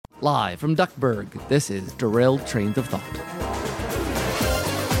Live from Duckburg, this is Derailed Trains of Thought.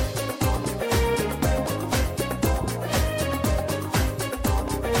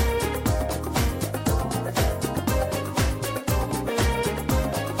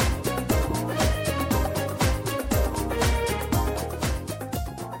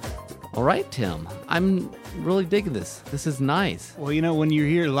 All right, Tim, I'm really digging this. This is nice. Well, when you're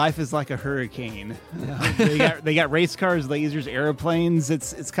here, life is like a hurricane. They got race cars, lasers, airplanes.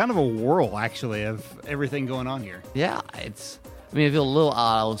 It's kind of a whirl, actually, of everything going on here. Yeah, I feel a little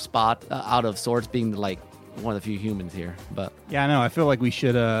out of sorts being like one of the few humans here, but yeah, I know. I feel like we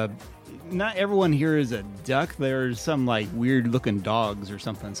should. Not everyone here is a duck. There's some like weird looking dogs or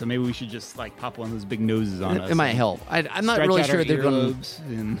something. So maybe we should just like pop one of those big noses on us. It might help. I'm not really sure they're going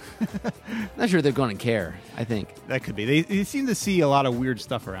to. Not sure they're going to care. I think that could be. They seem to see a lot of weird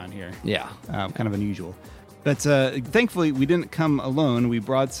stuff around here. Yeah, kind of unusual. But thankfully, we didn't come alone. We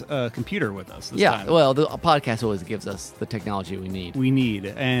brought a computer with us this time. Well, the podcast always gives us the technology we need.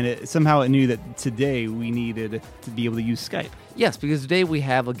 And somehow it knew that today we needed to be able to use Skype. Yes, because today we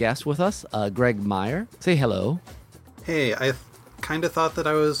have a guest with us, Greg Meyer. Say hello. Hey, I kind of thought that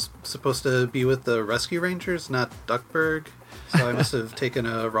I was supposed to be with the Rescue Rangers, not Duckburg, so I must have taken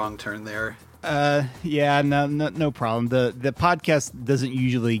a wrong turn there. Yeah, no problem. The podcast doesn't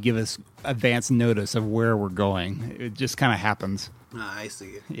usually give us advance notice of where we're going. It just kind of happens. I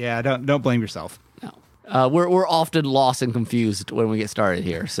see. Yeah, don't blame yourself. No, we're often lost and confused when we get started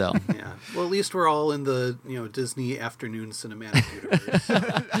here. So yeah, well, at least we're all in the Disney afternoon cinematic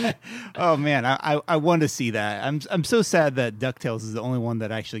universe. Oh man, I want to see that. I'm so sad that DuckTales is the only one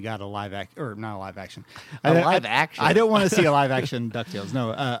that actually got a live action, or not a live action. Live action. I don't want to see a live action DuckTales.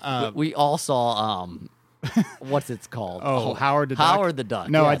 No, we all saw. What's it called? Oh, Howard the Duck. Howard the Duck.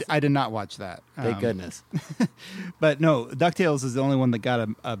 No, yes. I did not watch that. Thank goodness. But no, DuckTales is the only one that got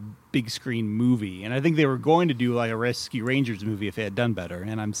a big screen movie, and I think they were going to do like a Rescue Rangers movie if they had done better.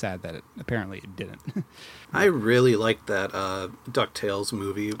 And I'm sad that apparently it didn't. I really liked that DuckTales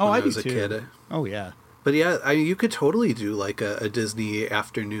movie when I was a kid. Oh yeah. But yeah, you could totally do like a Disney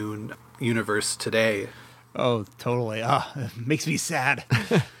afternoon universe today. Oh, totally. It makes me sad.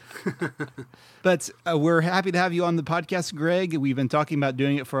 But we're happy to have you on the podcast, Greg. We've been talking about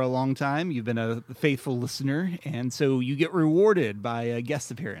doing it for a long time. You've been a faithful listener, and so you get rewarded by a guest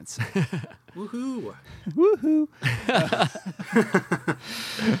appearance. Woohoo! Woohoo!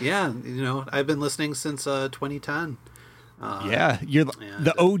 Yeah, I've been listening since 2010. Yeah, you're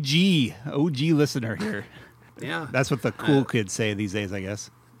the OG listener here. Yeah, that's what the cool kids say these days, I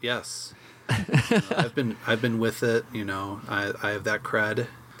guess. Yes, I've been with it. I have that cred.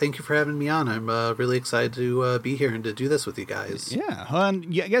 Thank you for having me on. I'm really excited to be here and to do this with you guys. Yeah, I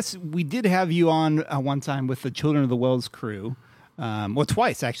guess we did have you on one time with the Children of the Wells crew. Well,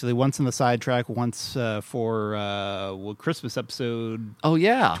 twice, actually. Once in the sidetrack, once for Christmas episode. Oh,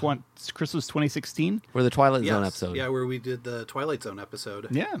 yeah. Christmas 2016. For the Twilight Zone episode. Yeah, where we did the Twilight Zone episode.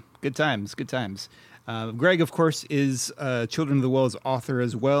 Yeah, good times. Greg, of course, is Children of the Wells author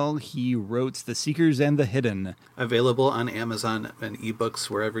as well. He wrote The Seekers and the Hidden. Available on Amazon and ebooks,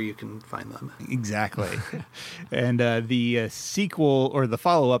 wherever you can find them. Exactly. And the sequel, or the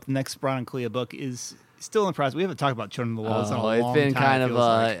follow-up, the next Bron and Clea book, is still in process. We haven't talked about Children of the Wells in a long time. It's been kind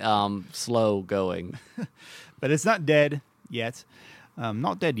of slow going. But it's not dead yet.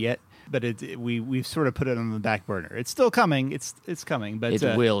 Not dead yet. But we've sort of put it on the back burner. It's still coming. It's coming. But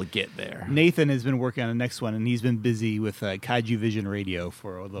it will get there. Nathan has been working on the next one, and he's been busy with Kaiju Vision Radio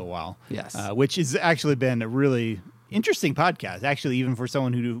for a little while. Yes. Which has actually been a really interesting podcast, actually, even for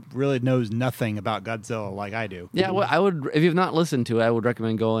someone who really knows nothing about Godzilla like I do. Yeah, well, I would, if you've not listened to it, I would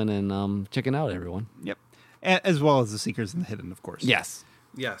recommend going and checking out, everyone. Yep. As well as The Seekers and the Hidden, of course. Yes.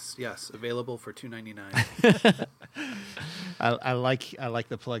 Yes. Available for $2.99. I like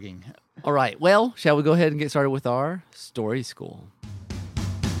the plugging. All right. Well, shall we go ahead and get started with our story school?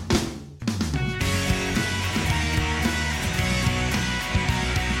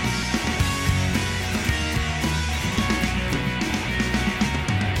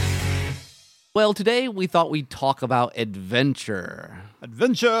 Well, today we thought we'd talk about adventure.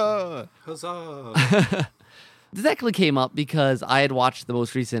 Adventure! Huzzah! This actually came up because I had watched the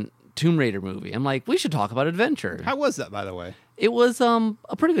most recent Tomb Raider movie. I'm like, we should talk about adventure. How was that, by the way? It was a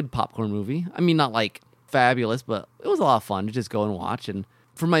pretty good popcorn movie. I mean, not like fabulous, but it was a lot of fun to just go and watch. And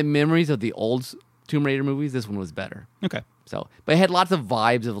from my memories of the old Tomb Raider movies, this one was better. Okay. But it had lots of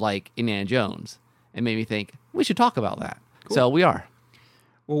vibes of like Indiana Jones. It made me think we should talk about that. Cool. So we are.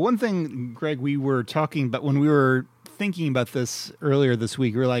 Well, one thing, Greg, we were talking about when we were thinking about this earlier this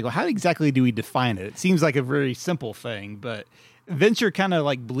week, we were like, well, how exactly do we define it? It seems like a very simple thing, but Adventure kind of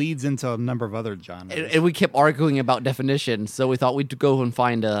like bleeds into a number of other genres. And we kept arguing about definition, so we thought we'd go and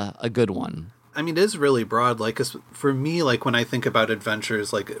find a good one. I mean, it is really broad. Like, for me, like, when I think about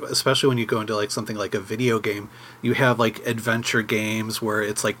adventures, like, especially when you go into, like, something like a video game, you have, like, adventure games where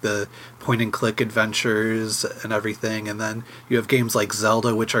it's, like, the point-and-click adventures and everything, and then you have games like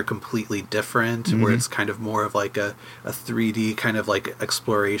Zelda, which are completely different, where it's kind of more of, like, a 3D kind of, like,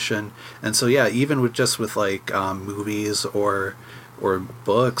 exploration. And so, yeah, even with like, movies or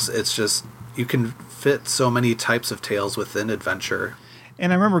books, it's just, you can fit so many types of tales within adventure.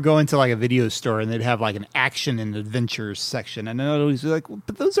 And I remember going to like a video store and they'd have like an action and adventure section. And I'd always be like, well,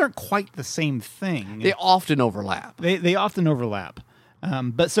 but those aren't quite the same thing. They often overlap. They often overlap.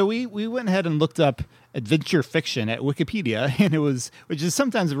 But so we went ahead and looked up adventure fiction at Wikipedia, and which is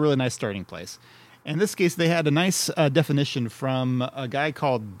sometimes a really nice starting place. In this case, they had a nice definition from a guy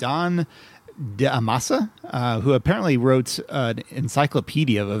called Don D'Amasa, who apparently wrote an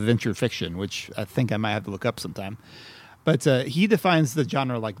encyclopedia of adventure fiction, which I think I might have to look up sometime. But he defines the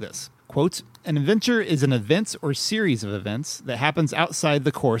genre like this. Quote, an adventure is an event or series of events that happens outside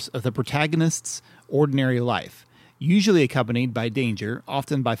the course of the protagonist's ordinary life, usually accompanied by danger,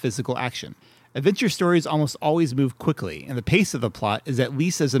 often by physical action. Adventure stories almost always move quickly, and the pace of the plot is at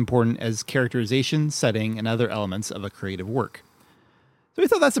least as important as characterization, setting, and other elements of a creative work. So we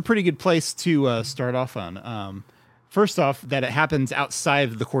thought that's a pretty good place to start off on. First off, that it happens outside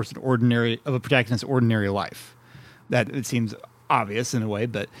of the course of a protagonist's ordinary life. That it seems obvious in a way,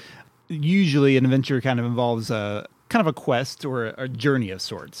 but usually an adventure kind of involves a quest or a journey of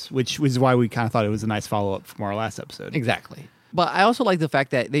sorts, which was why we kind of thought it was a nice follow-up from our last episode. Exactly. But I also like the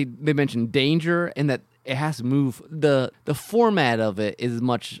fact that they mentioned danger and that it has to move. The format of it is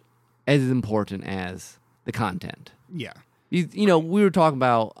much as important as the content. Yeah. We were talking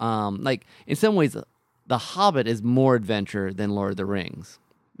about, like, in some ways, The Hobbit is more adventure than Lord of the Rings.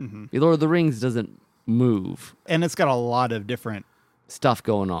 Mm-hmm. The Lord of the Rings doesn't move. And it's got a lot of different stuff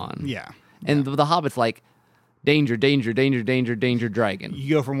going on. Yeah. And the Hobbit's like, danger, danger, danger, danger, danger, dragon.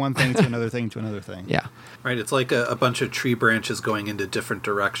 You go from one thing to another thing to another thing. Yeah. Right, it's like a bunch of tree branches going into different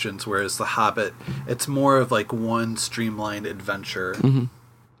directions, whereas The Hobbit, it's more of like one streamlined adventure. Mm-hmm.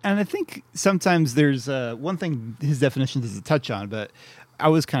 And I think sometimes there's one thing his definition doesn't touch on, but I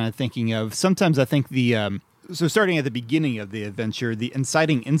was kind of thinking of, sometimes I think so starting at the beginning of the adventure, the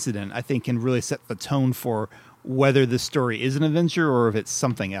inciting incident, I think, can really set the tone for whether the story is an adventure or if it's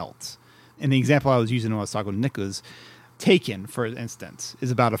something else. And the example I was using when I was talking to Nick was Taken, for instance,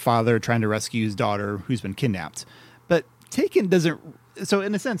 is about a father trying to rescue his daughter who's been kidnapped. But Taken doesn't... So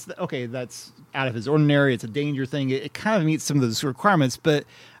in a sense, okay, that's out of his ordinary. It's a danger thing. It kind of meets some of those requirements, but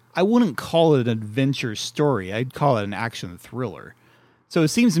I wouldn't call it an adventure story. I'd call it an action thriller. So it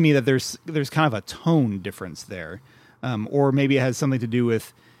seems to me that there's kind of a tone difference there. Or maybe it has something to do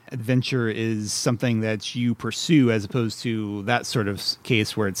with adventure is something that you pursue as opposed to that sort of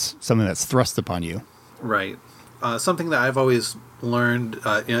case where it's something that's thrust upon you. Right. Something that I've always learned,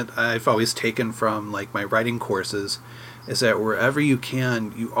 I've always taken from like my writing courses, is that wherever you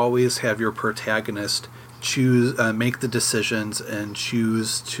can, you always have your protagonist make the decisions and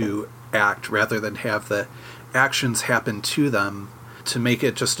choose to act rather than have the actions happen to them, to make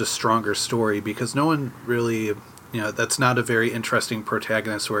it just a stronger story, because no one really, that's not a very interesting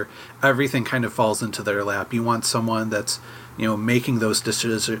protagonist where everything kind of falls into their lap. You want someone that's, making those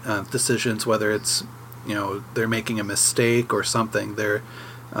decisions, whether it's, they're making a mistake or something. They're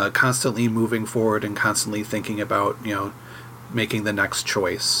constantly moving forward and constantly thinking about, making the next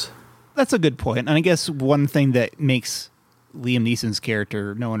choice. That's a good point. And I guess one thing that makes Liam Neeson's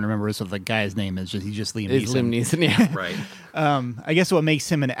character, no one remembers what the guy's name is. He's just Liam Neeson. It's Liam Neeson, yeah. Right. I guess what makes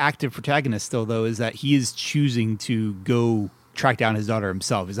him an active protagonist still, though, is that he is choosing to go track down his daughter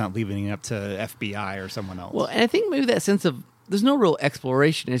himself. He's not leaving it up to FBI or someone else. Well, and I think maybe that sense of there's no real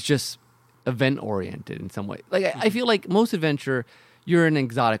exploration. It's just event-oriented in some way. Like, I feel like most adventure, you're in an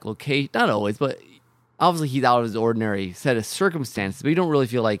exotic location. Not always, but obviously he's out of his ordinary set of circumstances, but you don't really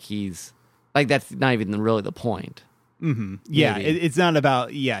feel like he's... Like, that's not even really the point. Mm-hmm. Yeah, it's not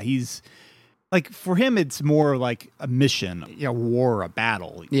about... Yeah, he's... Like, for him, it's more like a mission, a war, a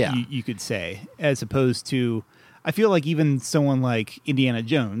battle, you could say, as opposed to... I feel like even someone like Indiana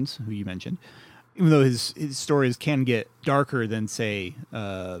Jones, who you mentioned, even though his stories can get darker than, say,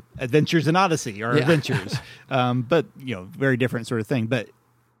 Adventures in Odyssey or Adventures, but, very different sort of thing. But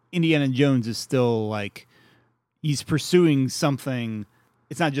Indiana Jones is still like, he's pursuing something.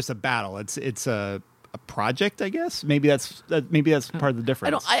 It's not just a battle. It's a project, I guess. Maybe that's part of the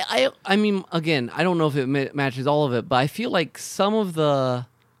difference. I mean, again, I don't know if it matches all of it, but I feel like some of the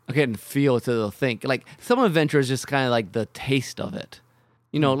okay, and feel it, so they'll think. Like some adventure is just kind of like the taste of it.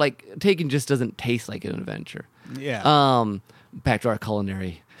 Like Taken just doesn't taste like an adventure. Yeah. Back to our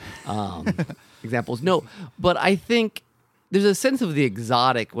culinary examples. No, but I think there's a sense of the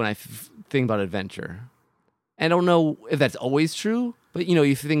exotic when I think about adventure. I don't know if that's always true, but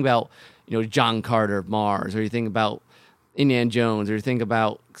you think about John Carter of Mars, or you think about Indiana Jones, or you think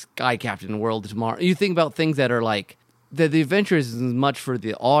about Sky Captain World of Tomorrow. You think about things that are like that. The adventure is as much for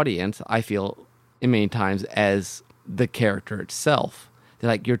the audience, I feel, in many times, as the character itself. They're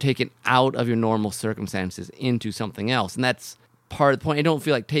like you're taken out of your normal circumstances into something else, and that's part of the point. I don't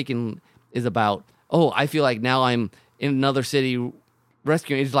feel like Taken is about, I feel like now I'm in another city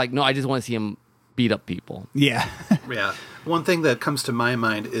rescuing. It's like, no, I just want to see him beat up people. Yeah. Yeah. One thing that comes to my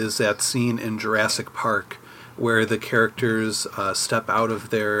mind is that scene in Jurassic Park where the characters step out of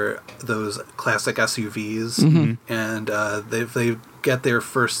those classic SUVs and they get their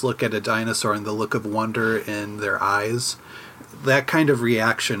first look at a dinosaur and the look of wonder in their eyes. That kind of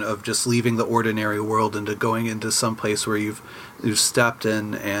reaction of just leaving the ordinary world and going into some place where you've stepped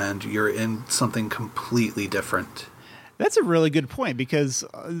in and you're in something completely different. That's a really good point, because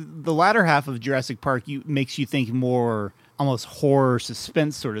the latter half of Jurassic Park makes you think more almost horror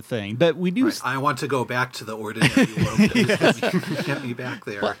suspense sort of thing. But we do. Right. I want to go back to the ordinary world. Get me back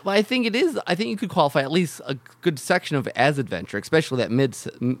there. But I think it is. I think you could qualify at least a good section of as adventure, especially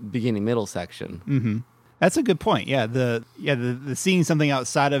that beginning middle section. Mm-hmm. That's a good point. Yeah, the seeing something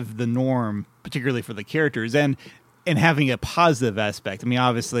outside of the norm, particularly for the characters, and having a positive aspect. I mean,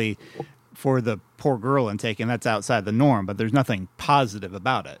 obviously, for the poor girl in Taken, that's outside the norm, but there's nothing positive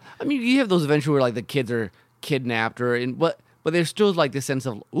about it. I mean, you have those adventures where like the kids are kidnapped, but there's still like this sense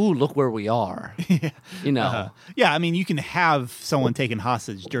of, ooh, look where we are. Yeah. Yeah, I mean, you can have someone taken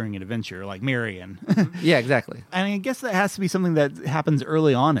hostage during an adventure, like Marion. Yeah, exactly. And I guess that has to be something that happens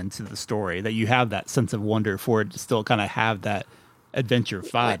early on into the story, that you have that sense of wonder for it to still kind of have that adventure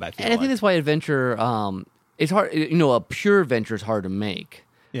vibe, I feel and I think that's why adventure, it's hard, a pure adventure is hard to make.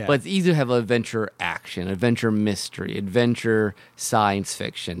 Yeah. But it's easy to have adventure action, adventure mystery, adventure science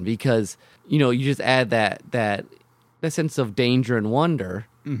fiction, because, you just add that sense of danger and wonder,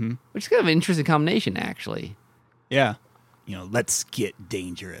 which is kind of an interesting combination, actually. Yeah. Let's get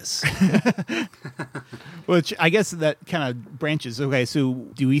dangerous. Which I guess that kind of branches. Okay, so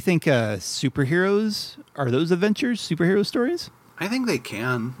do we think superheroes, are those adventures, superhero stories? I think they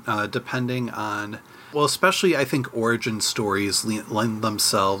can, depending on... Well, especially I think origin stories lend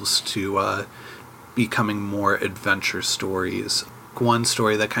themselves to becoming more adventure stories. One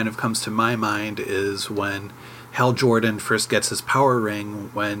story that kind of comes to my mind is when Hal Jordan first gets his power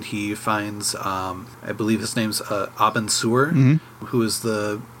ring, when he finds, I believe his name's Abin Sur, who is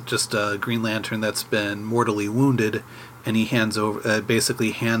just a Green Lantern that's been mortally wounded, and he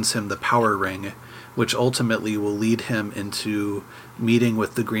basically hands him the power ring, which ultimately will lead him into meeting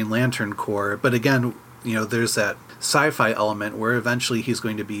with the Green Lantern Corps. But again, there's that sci-fi element where eventually he's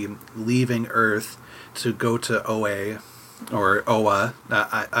going to be leaving Earth to go to OA, or Oa.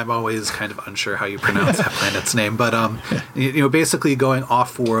 I'm always kind of unsure how you pronounce that planet's name, but basically going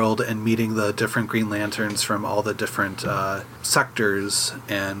off-world and meeting the different Green Lanterns from all the different sectors,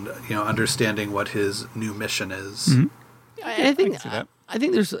 and understanding what his new mission is. Mm-hmm. I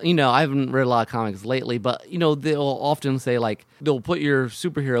think there's, I haven't read a lot of comics lately, but, they'll often say, like, they'll put your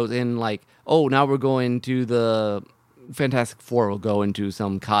superheroes in, like, oh, now we're going to the Fantastic Four will go into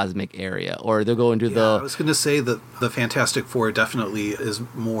some cosmic area, or they'll go into I was going to say that the Fantastic Four definitely is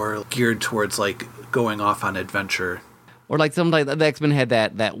more geared towards, like, going off on adventure. Or, like, the X-Men had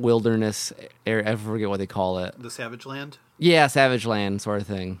that wilderness area, I forget what they call it. The Savage Land? Yeah, Savage Land sort of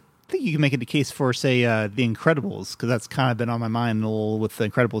thing. I think you can make it a case for, say, The Incredibles, because that's kind of been on my mind a little with The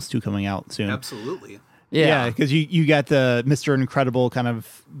Incredibles 2 coming out soon. Absolutely. Yeah, because you got the Mr. Incredible kind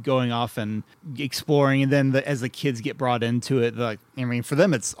of going off and exploring, and then as the kids get brought into it, for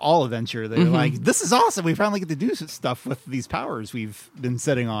them it's all adventure. They're like, this is awesome. We finally get to do stuff with these powers we've been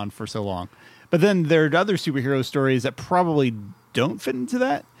sitting on for so long. But then there are other superhero stories that probably don't fit into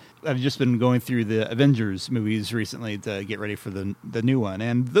that. I've just been going through the Avengers movies recently to get ready for the new one,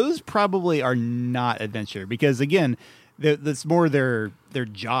 and those probably are not adventure, because again, that's more their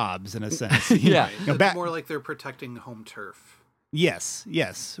jobs in a sense. Yeah, it's more like they're protecting home turf. Yes,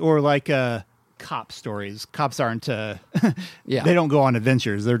 or like cop stories. Cops aren't. Yeah, they don't go on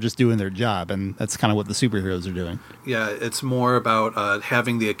adventures. They're just doing their job, and that's kind of what the superheroes are doing. Yeah, it's more about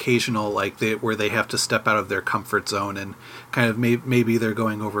having the occasional where they have to step out of their comfort zone, and kind of maybe they're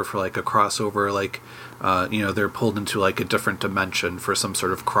going over for like a crossover, they're pulled into like a different dimension for some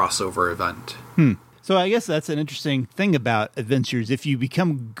sort of crossover event. So I guess that's an interesting thing about adventures. If you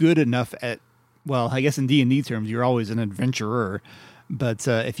become good enough at, well, I guess in D&D terms, you're always an adventurer. But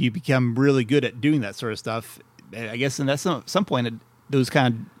if you become really good at doing that sort of stuff, I guess at some point, those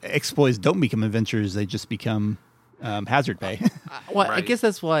kind of exploits don't become adventures. They just become hazard pay. Well, right. I guess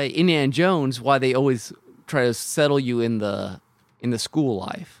that's why Indiana Jones, why they always try to settle you in the school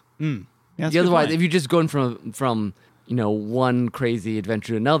life. Mm. Yeah, otherwise, if you're just going from one crazy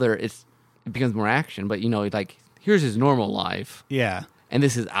adventure to another, it becomes more action. But like here's his normal life. Yeah. And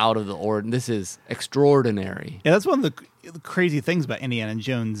this is out of the ordinary. This is extraordinary. Yeah, that's one of the crazy things about Indiana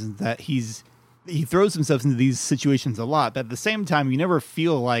Jones is that he throws himself into these situations a lot, but at the same time, you never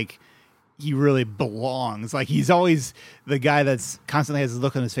feel like he really belongs. Like he's always the guy that's constantly has a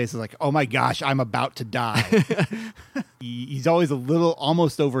look on his face, is like, "Oh my gosh, I'm about to die." He's always a little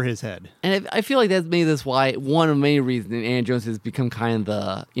almost over his head, and I feel like that's why one of the main reasons Indiana Jones has become kind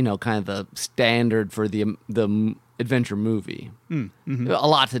of the standard for the adventure movie. Mm-hmm.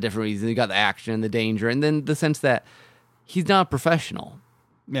 Lots of different reasons. You got the action, the danger, and then the sense that he's not a professional.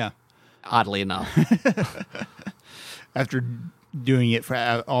 Yeah, oddly enough, after doing it for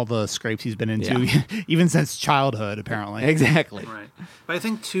all the scrapes he's been into, even since childhood, apparently. Exactly. Right. But I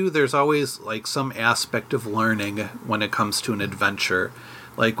think, too, there's always, like, some aspect of learning when it comes to an adventure.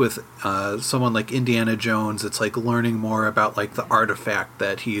 Like, with someone like Indiana Jones, it's, like, learning more about, like, the artifact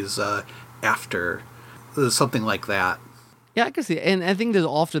that he's after. Something like that. Yeah, I can see it. And I think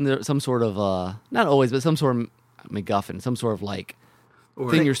there's some sort of, not always, but some sort of MacGuffin, some sort of, like,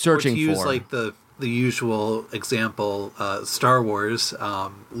 thing you're searching or to use, for. Like, the usual example, Star Wars,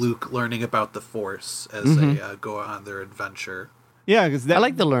 Luke learning about the Force as they go on their adventure. Yeah, because I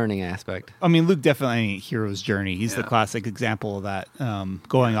like the learning aspect. I mean, Luke definitely ain't hero's journey. He's the classic example of that,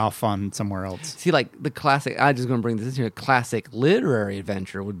 going off on somewhere else. See, like the classic, I'm just going to bring this into a classic literary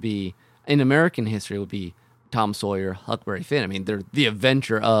adventure would be, in American history, would be Tom Sawyer, Huckleberry Finn. I mean, they're the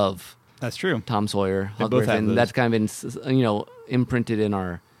adventure of That's true. Tom Sawyer, Huckleberry Finn. That's kind of been, imprinted in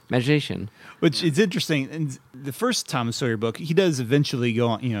our imagination. Which is interesting. In the first Tom Sawyer book, he does eventually go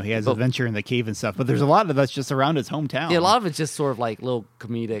on, he has adventure in the cave and stuff, but there's a lot of that's just around his hometown. Yeah, a lot of it's just sort of like little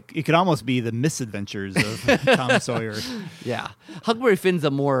comedic. It could almost be the misadventures of Tom Sawyer. Yeah. Huckleberry Finn's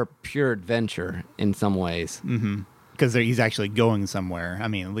a more pure adventure in some ways. Mm-hmm. Because he's actually going somewhere. I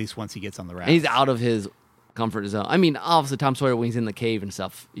mean, at least once he gets on the raft. And he's out of his comfort zone. I mean, obviously, Tom Sawyer, when he's in the cave and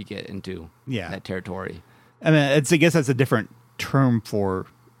stuff, you get into that territory. I mean, I guess that's a different term for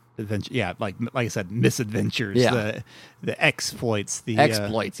adventure. Yeah, like I said, misadventures. Yeah. The exploits.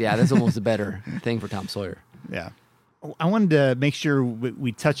 Exploits, yeah. That's almost a better thing for Tom Sawyer. Yeah. I wanted to make sure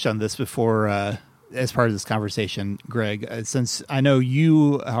we touched on this before, as part of this conversation, Greg, since I know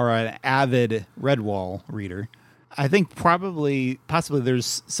you are an avid Redwall reader. I think possibly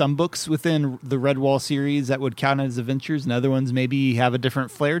there's some books within the Redwall series that would count as adventures, and other ones maybe have a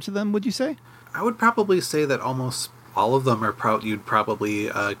different flair to them, would you say? I would probably say that almost all of them are you'd probably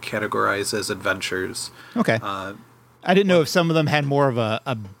categorize as adventures. Okay. I didn't know if some of them had more of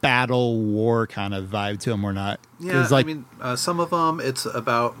a battle war kind of vibe to them or not. Yeah, I mean, some of them it's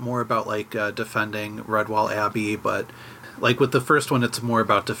more about like defending Redwall Abbey, but like with the first one, it's more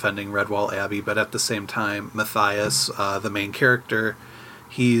about defending Redwall Abbey. But at the same time, Matthias, the main character,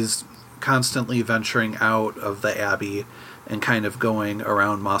 he's constantly venturing out of the Abbey and kind of going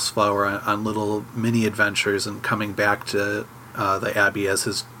around Mossflower on little mini adventures and coming back to the Abbey as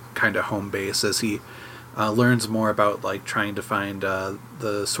his kind of home base as he learns more about like trying to find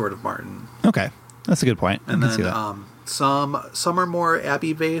the Sword of Martin. Okay, that's a good point. And then some are more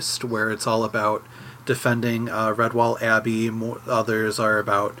Abbey based, where it's all about defending Redwall Abbey. Others are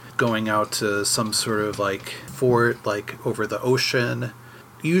about going out to some sort of like fort, like over the ocean.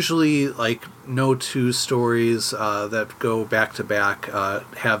 Usually, like no two stories that go back to back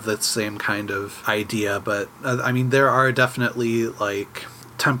have the same kind of idea. But I mean, there are definitely like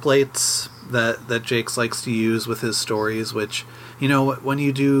templates that Jakes likes to use with his stories, which, when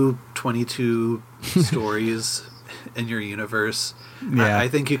you do 22 stories in your universe, I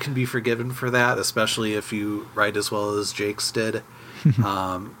think you can be forgiven for that, especially if you write as well as Jakes did.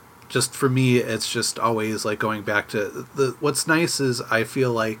 Just for me, it's just always like going back to what's nice is I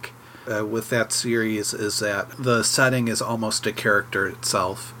feel like with that series is that the setting is almost a character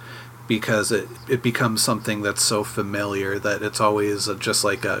itself, because it becomes something that's so familiar that it's always just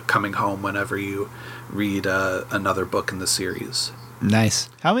like coming home whenever you read another book in the series. Nice.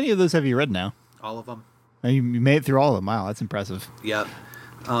 How many of those have you read now? All of them. You made it through all of them. Wow, that's impressive. Yeah.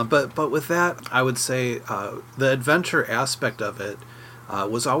 But with that, I would say the adventure aspect of it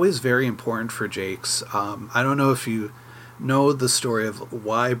was always very important for Jakes. I don't know if you know the story of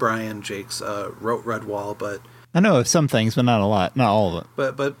why Brian Jakes wrote Redwall, but I know of some things, but not a lot, not all of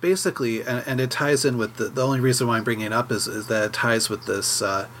it. but basically, and it ties in with the only reason why I'm bringing it up is that it ties with this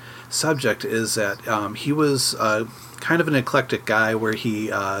subject, is that he was kind of an eclectic guy where he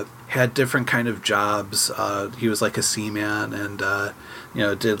had different kind of jobs. He was like a seaman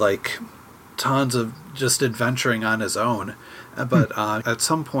and did like tons of just adventuring on his own. But at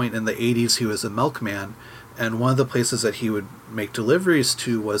some point in the 80s, he was a milkman, and one of the places that he would make deliveries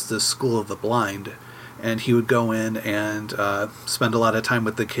to was the School of the Blind. And he would go in and spend a lot of time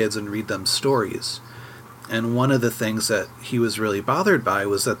with the kids and read them stories. And one of the things that he was really bothered by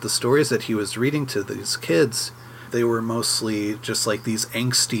was that the stories that he was reading to these kids, they were mostly just like these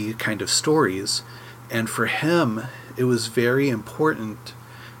angsty kind of stories. And for him, it was very important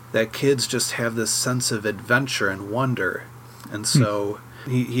that kids just have this sense of adventure and wonder. And so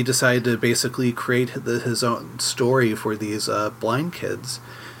he decided to basically create his own story for these blind kids.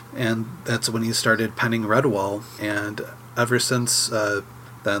 And that's when he started penning Redwall. And ever since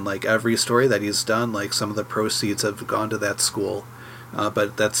then, like every story that he's done, like some of the proceeds have gone to that school.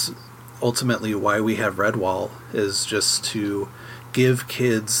 But that's ultimately why we have Redwall, is just to give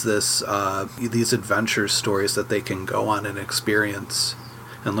kids this these adventure stories that they can go on and experience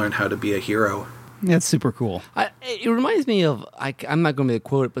and learn how to be a hero. That's super cool. It reminds me of, I'm not going to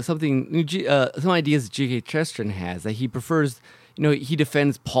quote it, but something, some ideas G.K. Chesterton has, that he prefers, he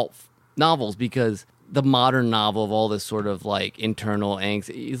defends pulp novels because the modern novel of all this sort of like internal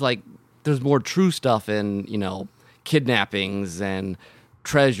angst, he's like, there's more true stuff in, kidnappings and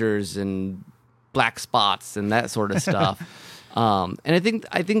treasures and black spots and that sort of stuff. And I think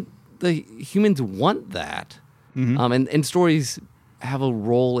the humans want that. Mm-hmm. And stories have a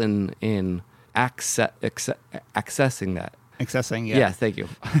role in accessing that. Accessing, yeah. Yes, thank you.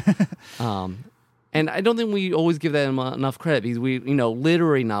 And I don't think we always give that enough credit, because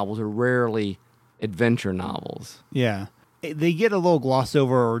literary novels are rarely adventure novels. Yeah. They get a little glossed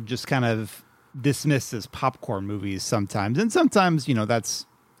over or just kind of dismissed as popcorn movies sometimes. And sometimes, that's,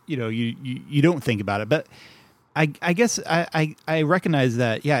 you don't think about it. But I guess I recognize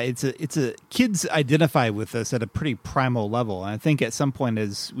that, yeah, it's a kids identify with us at a pretty primal level. And I think at some point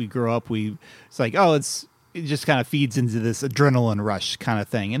as we grow up, it's like, it just kind of feeds into this adrenaline rush kind of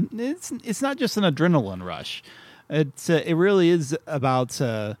thing. And it's not just an adrenaline rush. It really is about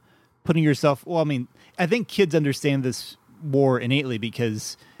putting yourself, I think kids understand this more innately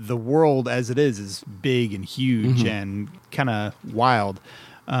because the world as it is big and huge, mm-hmm. and kind of wild.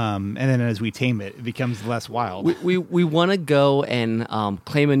 And then as we tame it, it becomes less wild. We want to go and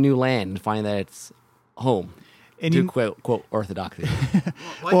claim a new land and find that it's home. And to quote orthodoxy.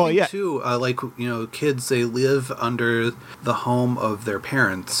 Well, I think too, kids, they live under the home of their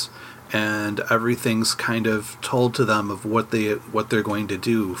parents, and everything's kind of told to them of what they're going to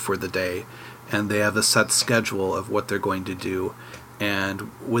do for the day, and they have a set schedule of what they're going to do.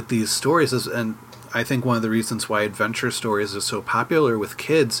 And with these stories, and I think one of the reasons why adventure stories are so popular with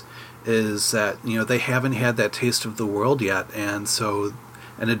kids is that, they haven't had that taste of the world yet. And so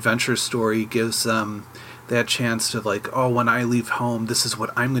an adventure story gives them that chance to when I leave home, this is what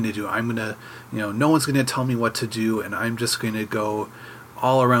I'm going to do. I'm going to, no one's going to tell me what to do. And I'm just going to go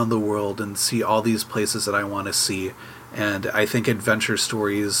all around the world and see all these places that I want to see. And I think adventure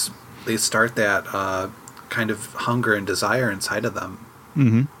stories, they start that kind of hunger and desire inside of them.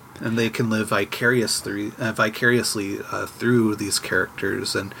 Mm-hmm. And they can live vicariously through these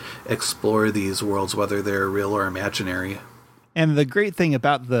characters and explore these worlds, whether they're real or imaginary. And the great thing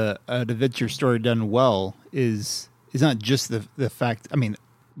about the adventure story done well is not just the fact.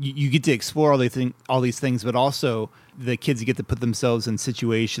 You get to explore all these things, but also the kids get to put themselves in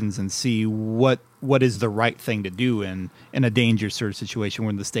situations and see what is the right thing to do in a danger sort of situation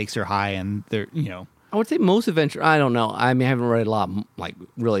where the stakes are high and they're I would say most adventure, I don't know. I haven't read a lot of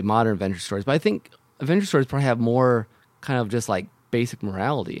really modern adventure stories, but I think adventure stories probably have more kind of just basic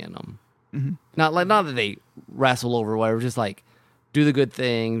morality in them. Mm-hmm. Not that they wrestle over whatever, just do the good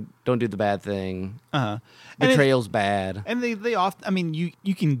thing, don't do the bad thing. Uh-huh. Betrayal's bad. And they often,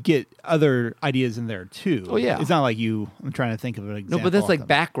 you can get other ideas in there too. Oh yeah. It's not like I'm trying to think of an example. No, but that's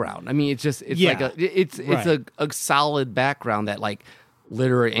background. It's a solid background that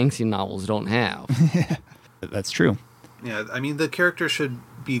literary angsty novels don't have. That's true. Yeah, the character should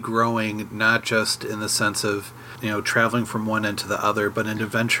be growing, not just in the sense of, traveling from one end to the other, but an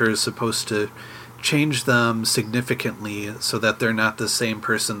adventure is supposed to change them significantly so that they're not the same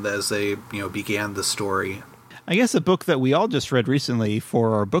person as they, began the story. I guess a book that we all just read recently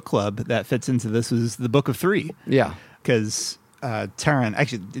for our book club that fits into this was The Book of Three. Yeah. Because Taran,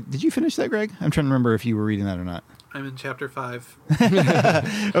 actually, did you finish that, Greg? I'm trying to remember if you were reading that or not. I'm in chapter 5.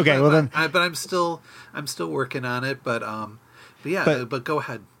 Okay, well then, but I'm still working on it. But go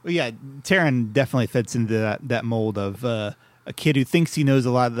ahead. Well, yeah, Taran definitely fits into that mold of a kid who thinks he knows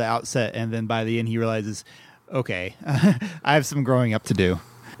a lot at the outset, and then by the end he realizes, okay, I have some growing up to do.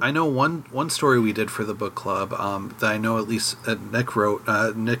 I know one story we did for the book club that I know at least Nick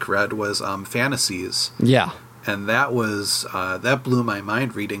read was Fantasies. Yeah. And that was that blew my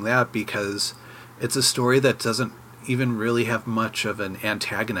mind reading that, because it's a story that doesn't even really have much of an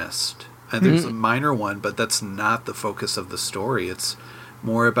antagonist. And there's a minor one, but that's not the focus of the story. It's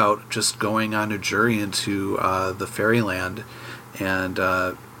more about just going on a journey into the fairyland, and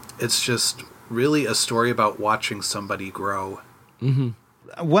it's just really a story about watching somebody grow. Mm-hmm.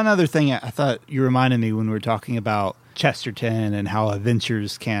 One other thing I thought you reminded me when we were talking about Chesterton and how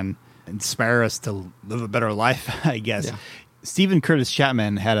adventures can inspire us to live a better life, I guess. Yeah. Stephen Curtis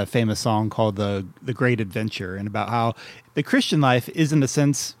Chapman had a famous song called The Great Adventure, and about how the Christian life is, in a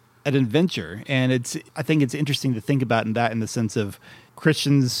sense, an adventure. And I think it's interesting to think about in the sense of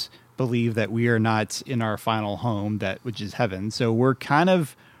Christians believe that we are not in our final home, which is heaven. So we're kind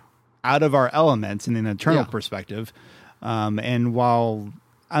of out of our elements in an eternal perspective. And while,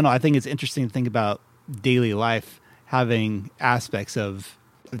 I don't know, I think it's interesting to think about daily life having aspects of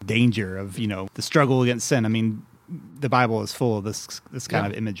danger, of, the struggle against sin. I mean, the Bible is full of this kind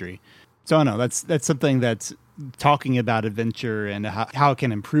of imagery. So I don't know, that's something that's talking about adventure and how it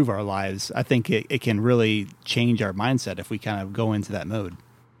can improve our lives. I think it can really change our mindset if we kind of go into that mode.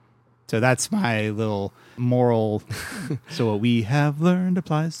 So that's my little moral. So what we have learned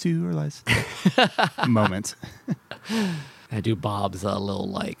applies to our lives moment. I do Bob's a little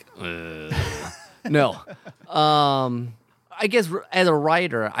no. I guess as a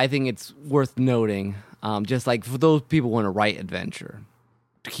writer, I think it's worth noting, just like for those people who want to write adventure,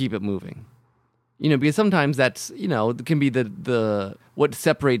 to keep it moving. Because sometimes that's, it can be the what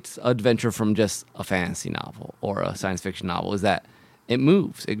separates adventure from just a fantasy novel or a science fiction novel is that it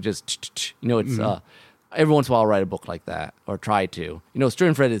moves. It just, it's, every once in a while I'll write a book like that, or try to.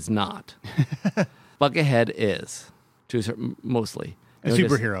 Stern Fred is not. Buckethead is, to a certain, mostly. A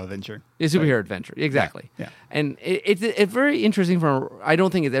superhero adventure. A superhero adventure, exactly. Yeah. And it's very interesting I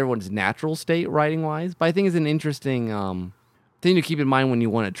don't think it's everyone's natural state writing-wise, but I think it's an interesting thing to keep in mind when you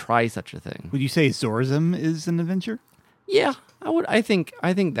want to try such a thing. Would you say Zorzum is an adventure? Yeah, I would. I think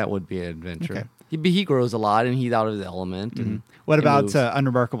that would be an adventure. Okay. He grows a lot, and he's out of his element. Mm-hmm. And what about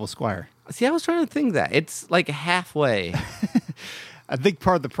Unremarkable Squire? See, I was trying to think that. It's like halfway. I think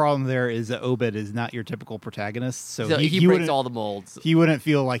part of the problem there is that Obed is not your typical protagonist, so he breaks all the molds. He wouldn't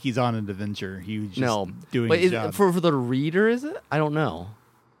feel like he's on an adventure. He was just doing his job. For the reader, is it? I don't know.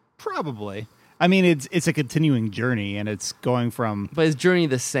 Probably. I mean, it's a continuing journey, and it's going from... But is journey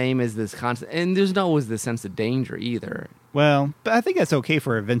the same as this constant... And there's not always the sense of danger either. Well, but I think that's okay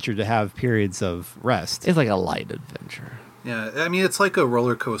for adventure to have periods of rest. It's like a light adventure. Yeah, I mean, it's like a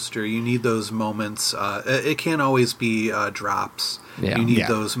roller coaster. You need those moments. It can't always be drops. Yeah. You need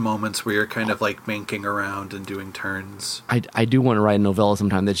those moments where you're kind of like banking around and doing turns. I do want to write a novella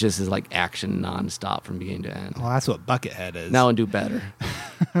sometime that just is like action nonstop from beginning to end. Well, that's what Buckethead is. Now and do better.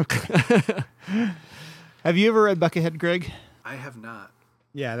 Okay. Have you ever read Buckethead, Greg? I have not.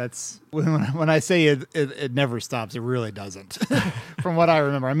 Yeah, that's when I say it never stops. It really doesn't. From what I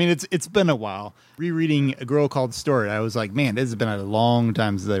remember, I mean, it's been a while. Rereading A Girl Called Story, I was like, man, this has been a long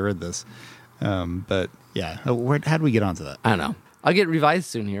time since I read this. But yeah, how do we get onto that? I don't know. I'll get revised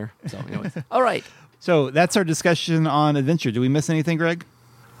soon here. So, anyways, all right. So that's our discussion on adventure. Do we miss anything, Greg?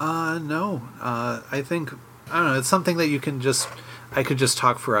 No. I think I don't know. It's something that I could just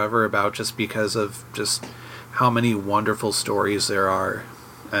talk forever about, just because of just how many wonderful stories there are.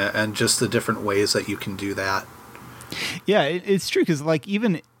 And just the different ways that you can do that. Yeah, it's true, because like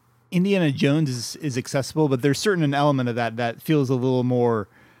even Indiana Jones is accessible, but there's certain element of that feels a little more,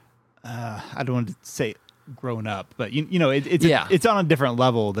 I don't want to say grown up, but it's on a different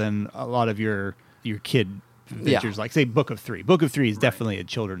level than a lot of your kid adventures, like say Book of Three. Book of Three is definitely a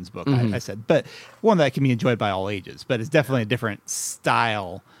children's book, I said, but one that can be enjoyed by all ages, but it's definitely a different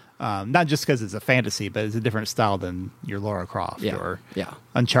style. Not just because it's a fantasy, but it's a different style than your Lara Croft or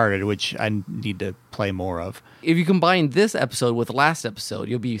Uncharted, which I need to play more of. If you combine this episode with the last episode,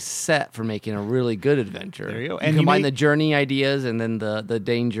 you'll be set for making a really good adventure. There you go. And combine the journey ideas and then the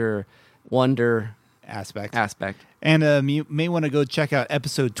danger, wonder aspect. And you may want to go check out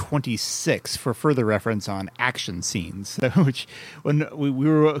episode 26 for further reference on action scenes, which when we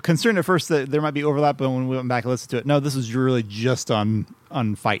were concerned at first that there might be overlap, but when we went back and listened to it, no, this was really just on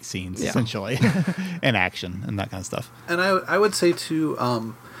fight scenes, essentially, and action and that kind of stuff. And I would say, too,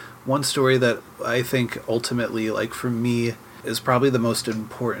 one story that I think ultimately, like for me, is probably the most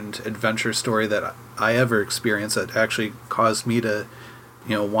important adventure story that I ever experienced that actually caused me to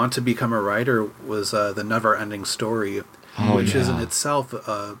want to become a writer was The Never-Ending Story, which is in itself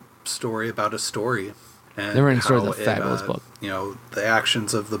a story about a story. And Never-Ending Story is a fabulous book. The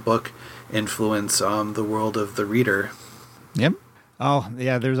actions of the book influence the world of the reader. Yep. Oh,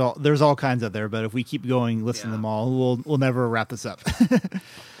 yeah, there's all kinds out there, but if we keep going, listen to them all, we'll never wrap this up.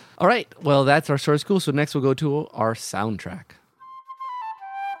 All right, well, that's our story school, so next we'll go to our soundtrack.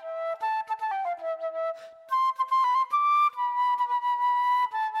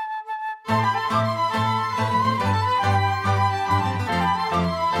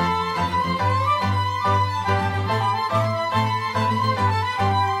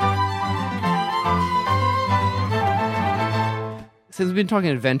 Since we've been talking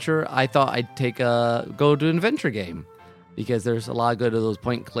adventure, I thought I'd go to an adventure game because there's a lot of good of those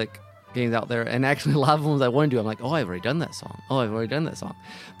point-and-click games out there. And actually, a lot of ones I want to do, I'm like, I've already done that song.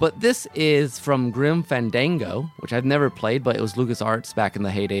 But this is from Grim Fandango, which I've never played, but it was LucasArts back in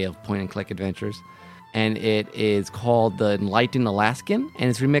the heyday of point-and-click adventures. And it is called The Enlightened Alaskan, and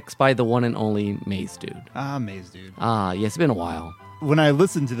it's remixed by the one and only Maze Dude. Maze Dude. Yes, it's been a while. When I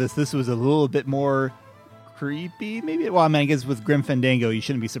listened to this was a little bit more creepy, maybe. Well, I mean, I guess with Grim Fandango, you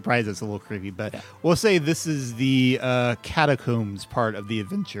shouldn't be surprised it's a little creepy, but we'll say this is the catacombs part of the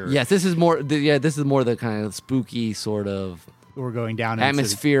adventure. Yes, this is more the kind of spooky sort of. We're going down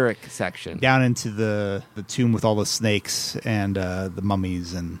atmospheric section, down into the tomb with all the snakes and the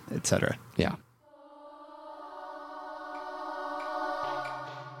mummies and etc. Yeah.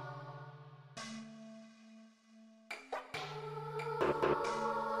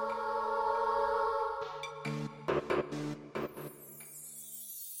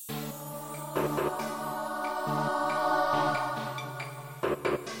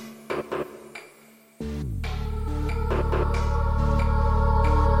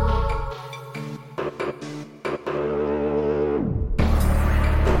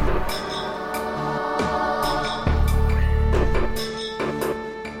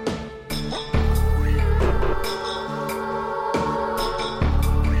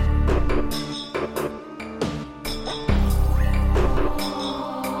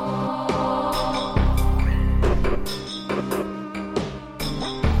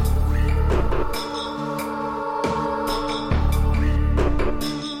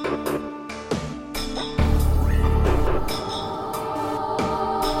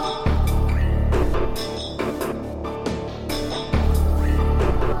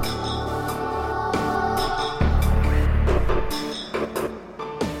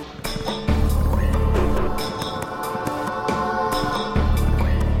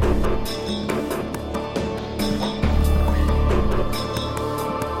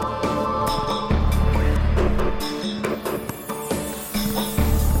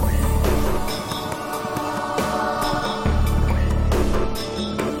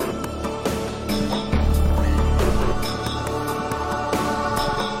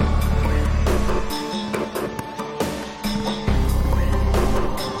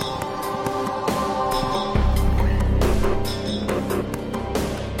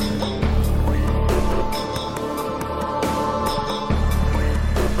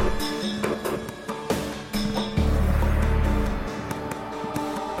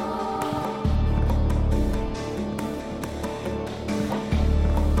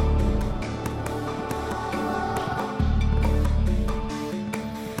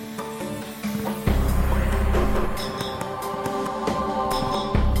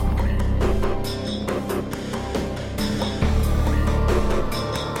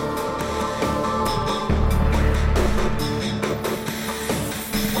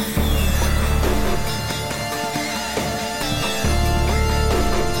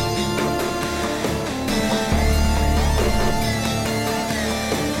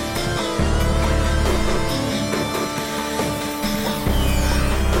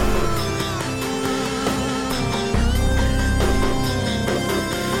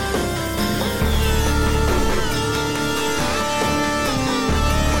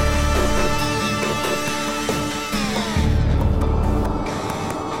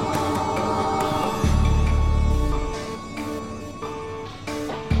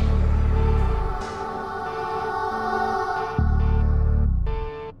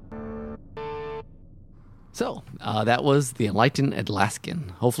 That was The Enlightened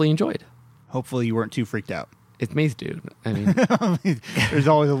Alaskan. Hopefully you enjoyed. Hopefully you weren't too freaked out. It's Maze Dude. I mean, There's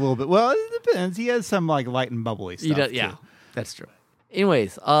always a little bit. Well, it depends. He has some like light and bubbly stuff. yeah, that's true.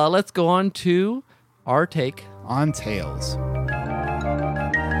 Anyways, let's go on to our take on Tales.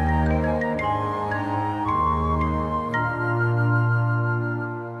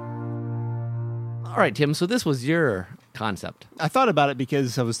 All right, Tim. So this was your concept. I thought about it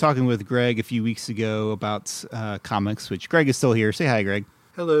because I was talking with Greg a few weeks ago about comics, which Greg is still here. Say hi, Greg.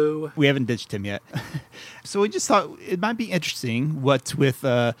 Hello. We haven't ditched him yet. So we just thought it might be interesting what with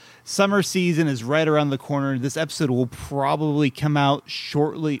summer season is right around the corner. This episode will probably come out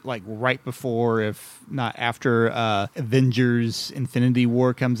shortly, like right before, if not after, Avengers Infinity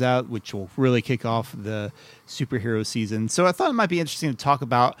War comes out, which will really kick off the superhero season. So I thought it might be interesting to talk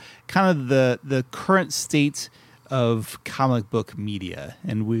about kind of the current state of comic book media,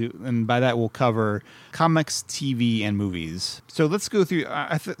 and by that we'll cover comics, TV, and movies. So let's go through.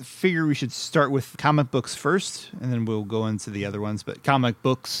 I figure we should start with comic books first, and then we'll go into the other ones. But comic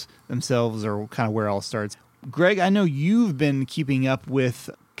books themselves are kind of where it all starts. Greg, I know you've been keeping up with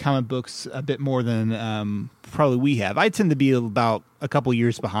comic books a bit more than probably we have. I tend to be about a couple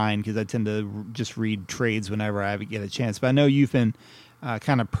years behind because I tend to just read trades whenever I get a chance. But I know you've been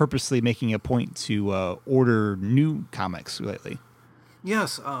kind of purposely making a point to order new comics lately.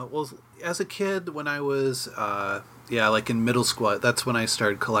 Yes. Well, as a kid, when I was, like in middle school, that's when I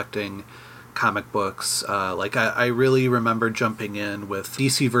started collecting comic books. I really remember jumping in with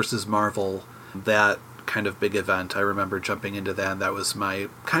DC versus Marvel, that kind of big event. I remember jumping into that, and that was my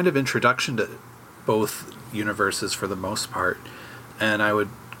kind of introduction to both universes for the most part. And I would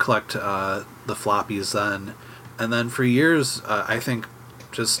collect the floppies then. And then for years, I think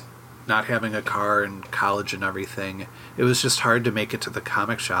just not having a car in college and everything, it was just hard to make it to the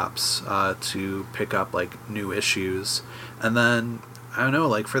comic shops to pick up like new issues. And then, I don't know,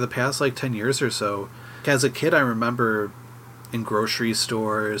 like for the past like 10 years or so, as a kid, I remember in grocery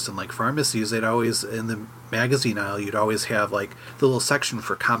stores and like pharmacies, they'd always, in the magazine aisle, you'd always have like the little section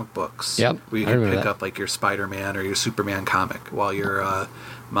for comic books. Yep, where you could pick up like your Spider-Man or your Superman comic while your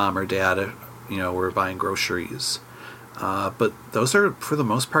mom or dad were buying groceries. But those are, for the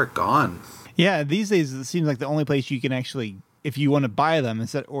most part, gone. Yeah, these days it seems like the only place you can actually, if you want to buy them,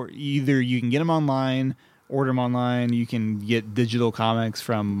 or either you can get them online, order them online, you can get digital comics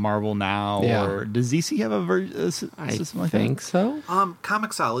from Marvel now, or does DC have a system like that? I think so.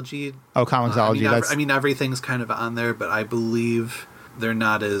 Comixology. Oh, Comixology. Everything's kind of on there, but I believe they're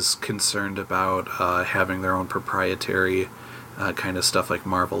not as concerned about having their own proprietary kind of stuff like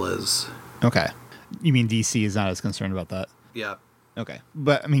Marvel is. Okay. You mean DC is not as concerned about that? Yeah. Okay.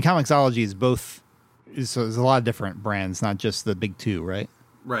 But, Comixology is a lot of different brands, not just the big two, right?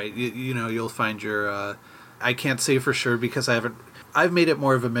 Right. You'll find your... I can't say for sure because I've made it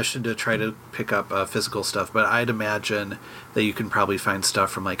more of a mission to try to pick up physical stuff, but I'd imagine that you can probably find stuff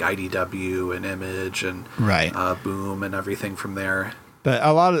from like IDW and Image and Boom and everything from there. But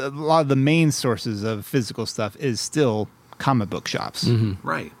a lot of the main sources of physical stuff is still comic book shops. Mm-hmm.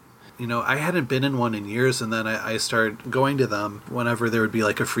 Right. I hadn't been in one in years, and then I started going to them whenever there would be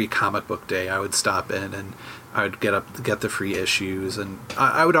like a free comic book day. I would stop in and I would get the free issues, and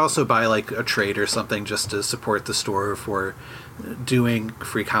I would also buy like a trade or something just to support the store for doing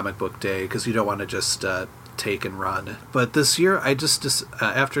free comic book day, because you don't want to just take and run. But this year, I just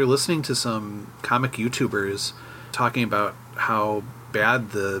after listening to some comic YouTubers talking about how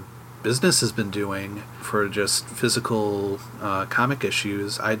bad the business has been doing for just physical comic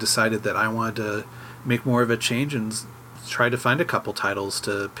issues, I decided that I wanted to make more of a change and try to find a couple titles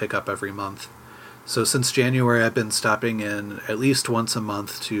to pick up every month. So since January, I've been stopping in at least once a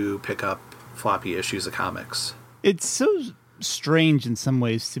month to pick up floppy issues of comics. It's so strange in some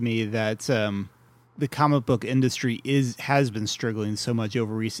ways to me that the comic book industry has been struggling so much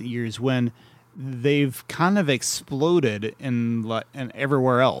over recent years when they've kind of exploded in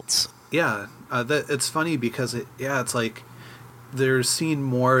everywhere else. Yeah, it's funny because it's like they're seen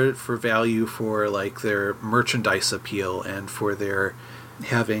more for value for like their merchandise appeal and for their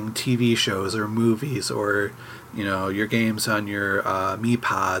having TV shows or movies or your games on your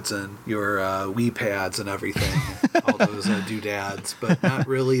MePods and your Wii pads and everything, all those doodads, but not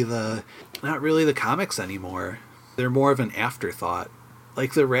really the comics anymore. They're more of an afterthought.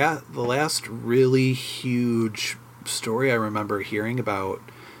 Like the last really huge story I remember hearing about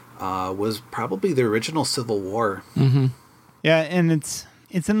was probably the original Civil War. Mm-hmm. Yeah, and it's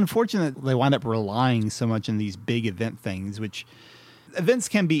unfortunate they wind up relying so much on these big event things, which events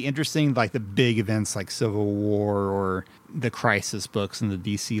can be interesting, like the big events like Civil War or the Crisis books in the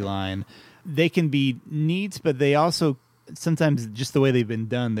DC line. they can be neat, but they also sometimes just the way they've been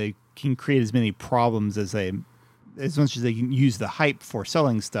done, they can create as many problems as much as they can use the hype for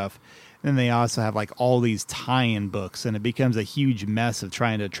selling stuff. Then they also have like all these tie-in books, and it becomes a huge mess of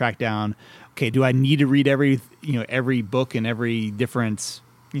trying to track down, okay, do I need to read every book and every different,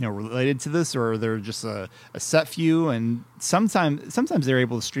 related to this, or they're just a set few? And sometimes they're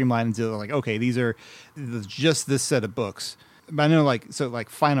able to streamline into like, okay, these are just this set of books. But I know like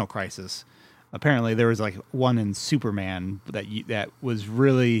Final Crisis, apparently there was like one in Superman that was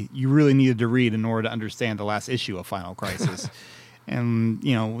really, you really needed to read in order to understand the last issue of Final Crisis. And,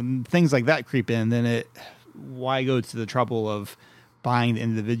 when things like that creep in, then why go to the trouble of buying the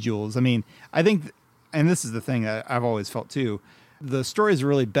individuals? I mean, I think, and this is the thing that I've always felt too, the stories are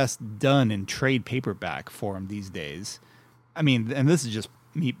really best done in trade paperback form these days. I mean, and this is just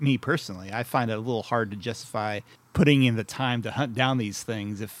me personally. I find it a little hard to justify putting in the time to hunt down these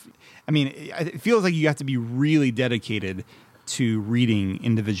things. It feels like you have to be really dedicated to reading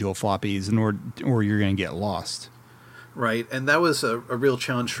individual floppies or you're going to get lost. Right, and that was a real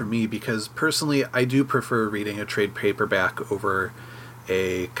challenge for me because personally I do prefer reading a trade paperback over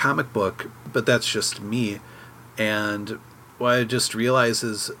a comic book, but that's just me. And what I just realized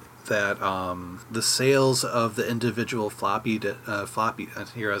is that the sales of the individual floppy disks.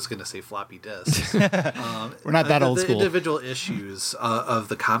 Here I was going to say floppy disks. We're not that old school. The individual issues of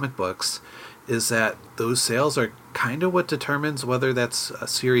the comic books is that those sales are kind of what determines whether that's a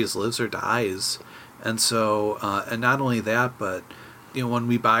series lives or dies. And so, and not only that, but, when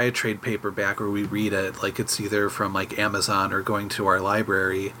we buy a trade paperback or we read it, like it's either from like Amazon or going to our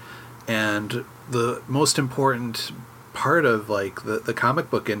library. And the most important part of like the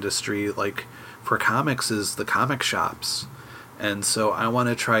comic book industry, like for comics, is the comic shops. And so I want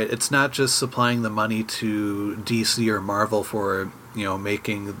to try, it's not just supplying the money to DC or Marvel for,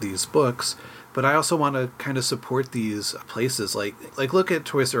 making these books, but I also want to kind of support these places. Like look at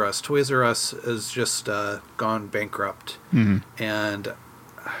Toys R Us. Toys R Us has just gone bankrupt. Mm-hmm. And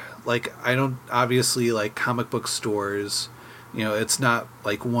like, I don't, obviously, like comic book stores, it's not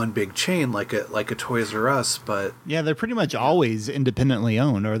like one big chain like a Toys R Us, but yeah, they're pretty much always independently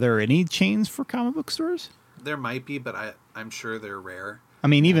owned. Are there any chains for comic book stores? There might be, but I'm sure they're rare. I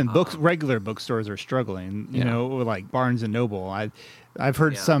mean, even regular bookstores are struggling, like Barnes & Noble. I've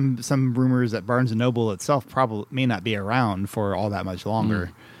heard some rumors that Barnes & Noble itself probably may not be around for all that much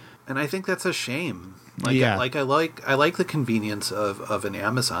longer. And I think that's a shame. I like the convenience of an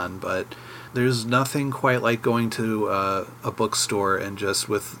Amazon, but there's nothing quite like going to a bookstore and just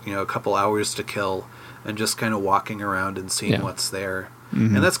with, a couple hours to kill and just kind of walking around and seeing what's there.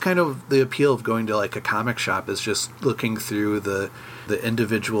 Mm-hmm. And that's kind of the appeal of going to like a comic shop, is just looking through the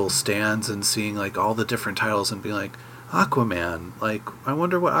individual stands and seeing like all the different titles and being like, Aquaman, like I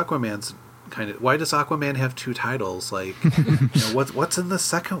wonder what Aquaman's why does Aquaman have two titles? Like, what's in the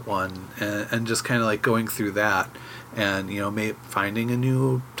second one? And just kind of like going through that and, finding a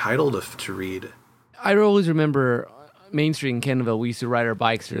new title to read. I always remember Main Street in Kenville, we used to ride our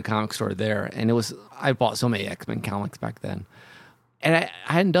bikes to the comic store there, and I bought so many X-Men comics back then. And I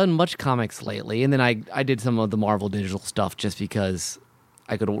hadn't done much comics lately, and then I did some of the Marvel digital stuff just because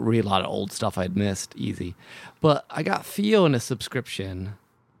I could read a lot of old stuff I'd missed easy. But I got Theo in a subscription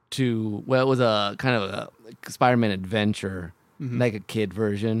to, it was a kind of a Spider-Man adventure, like a kid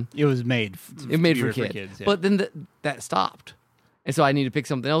version. It was made for kids. Yeah. But then that stopped. And so I need to pick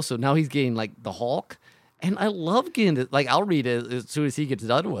something else. So now he's getting like the Hulk. And I love getting it. Like, I'll read it as soon as he gets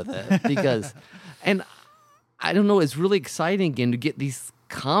done with it. Because, and I don't know, it's really exciting again to get these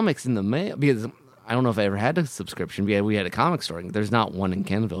comics in the mail. Because I don't know if I ever had a subscription. We had a comic store. There's not one in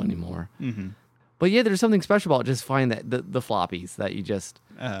Kenville anymore. Mm-hmm. But yeah, there's something special about just finding that the floppies that you just,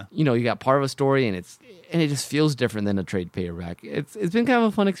 you got part of a story and it just feels different than a trade paperback. It's been kind of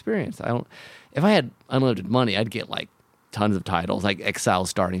a fun experience. If I had unlimited money, I'd get like tons of titles, like Exile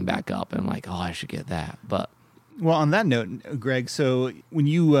starting back up, and I'm like, I should get that. But well, on that note, Greg, so when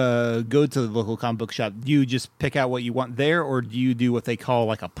you go to the local comic book shop, do you just pick out what you want there, or do you do what they call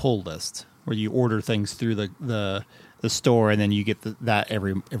like a pull list, where you order things through the store and then you get that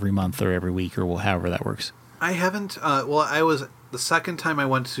every month or every week or however that works? I haven't. I was the second time I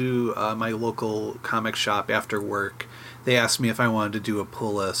went to my local comic shop after work. They asked me if I wanted to do a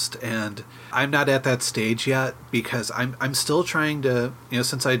pull list, and I'm not at that stage yet because I'm still trying to,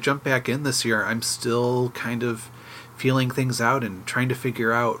 since I jumped back in this year, I'm still kind of feeling things out and trying to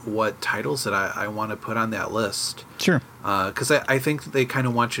figure out what titles that I want to put on that list. Sure. Because I think they kind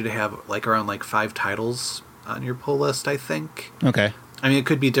of want you to have like around like 5 titles on your pull list, I think. Okay. I mean, it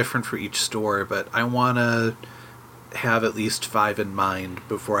could be different for each store, but I want to have at least 5 in mind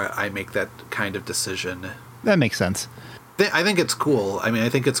before I make that kind of decision. That makes sense. I think it's cool. I mean, I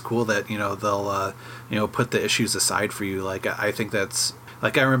think it's cool that, they'll, put the issues aside for you. Like, I think that's,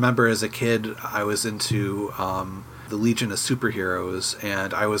 like, I remember as a kid, I was into the Legion of Superheroes,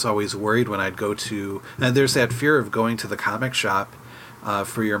 and I was always worried when I'd go to, and there's that fear of going to the comic shop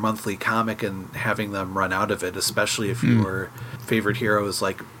for your monthly comic and having them run out of it, especially if your favorite heroes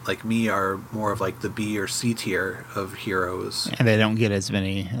like me are more of like the B or C tier of heroes. And they don't get as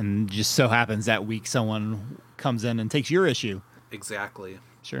many, and just so happens that week someone comes in and takes your issue. Exactly.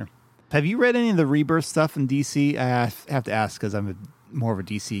 Sure. Have you read any of the Rebirth stuff in DC? I have to ask because I'm more of a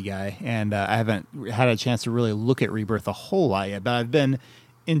DC guy, and I haven't had a chance to really look at Rebirth a whole lot yet, but I've been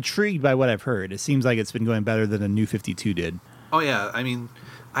intrigued by what I've heard. It seems like it's been going better than the New 52 did. Oh, yeah. I mean,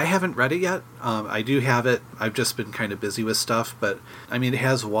 I haven't read it yet. I do have it. I've just been kind of busy with stuff, but I mean, it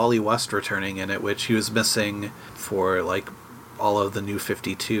has Wally West returning in it, which he was missing for like all of the New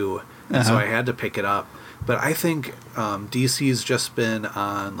 52, and so I had to pick it up. But I think DC's just been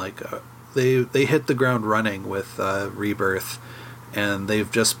on like they hit the ground running with Rebirth, and they've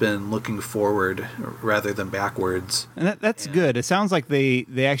just been looking forward rather than backwards. And that's good. It sounds like they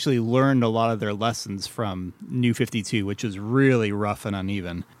actually learned a lot of their lessons from New 52, which was really rough and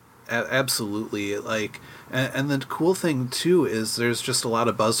uneven. Absolutely. Like, and the cool thing too is there's just a lot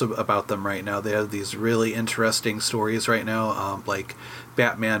of buzz about them right now. They have these really interesting stories right now, like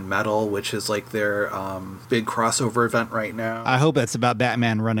Batman Metal, which is like their big crossover event right now. I hope that's about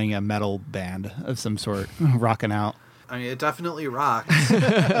Batman running a metal band of some sort, rocking out. I mean, it definitely rocks.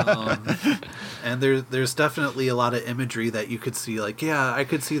 And there's definitely a lot of imagery that you could see. Like, yeah, I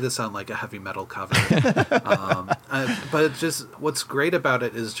could see this on like a heavy metal cover. But it's just, what's great about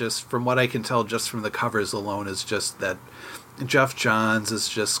it is just, from what I can tell, just from the covers alone, is just that Jeff Johns is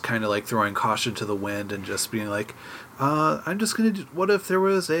just kind of like throwing caution to the wind and just being like, I'm just going to, what if there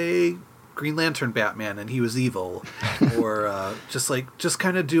was a Green Lantern Batman and he was evil, or just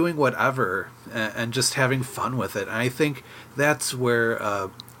kind of doing whatever and just having fun with it. And I think that's where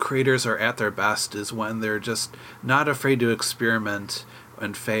creators are at their best, is when they're just not afraid to experiment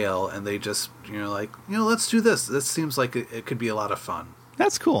and fail, and they just let's do this. This seems like it could be a lot of fun.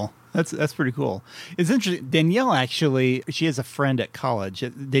 That's cool. That's pretty cool. It's interesting. Danielle, actually, she has a friend at college.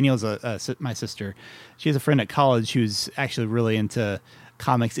 Danielle's my sister. She has a friend at college who's actually really into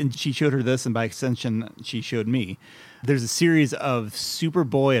comics, and she showed her this, and by extension she showed me. There's a series of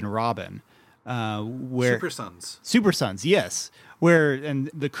Superboy and Robin, where Super Sons, yes, and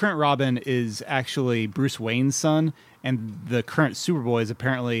the current Robin is actually Bruce Wayne's son, and the current Superboy is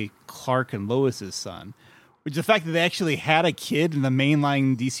apparently Clark and Lois's son. Which, the fact that they actually had a kid in the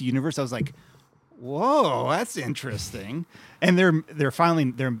mainline DC universe, I was like, whoa, that's interesting. And they're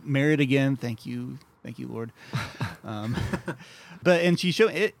finally married again. Thank you, Lord. And she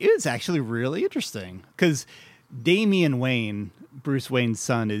showed it is actually really interesting, because Damian Wayne, Bruce Wayne's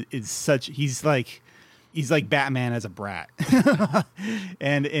son, is such, he's like Batman as a brat,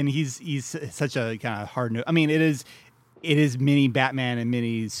 and he's such a kind of hard note. I mean, it is mini Batman and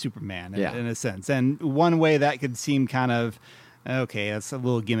mini Superman in a sense, and one way that could seem kind of okay, that's a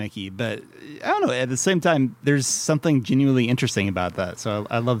little gimmicky, but I don't know. At the same time, there's something genuinely interesting about that. So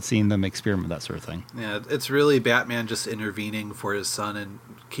I love seeing them experiment with that sort of thing. Yeah, it's really Batman just intervening for his son and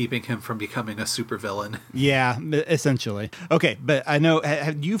keeping him from becoming a supervillain. Yeah, essentially. Okay, but I know,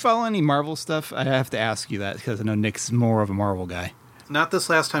 do you follow any Marvel stuff? I have to ask you that because I know Nick's more of a Marvel guy. Not this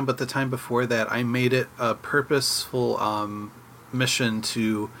last time, but the time before that, I made it a purposeful mission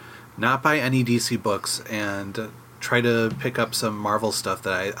to not buy any DC books and try to pick up some Marvel stuff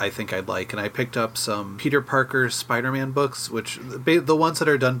that I think I'd like. And I picked up some Peter Parker Spider-Man books, which the ones that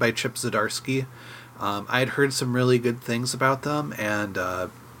are done by Chip Zdarsky. I had heard some really good things about them, and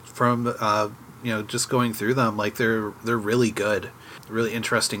from just going through them, like they're really good, really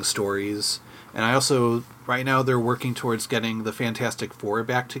interesting stories. And I also, right now, they're working towards getting the Fantastic Four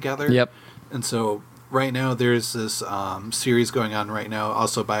back together. Yep. And so right now there's this series going on right now,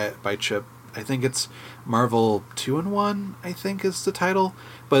 also by Chip. I think it's Marvel 2-in-1, I think is the title.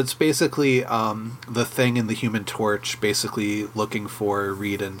 But it's basically the Thing and the Human Torch basically looking for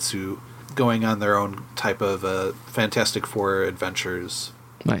Reed and Sue, going on their own type of Fantastic Four adventures.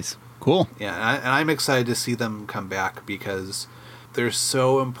 Nice. Cool. Yeah, and I'm excited to see them come back, because they're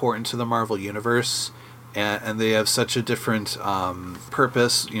so important to the Marvel Universe, and they have such a different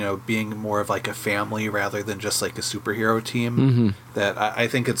purpose, being more of like a family rather than just like a superhero team, that I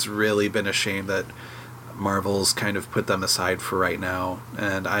think it's really been a shame that Marvel's kind of put them aside for right now,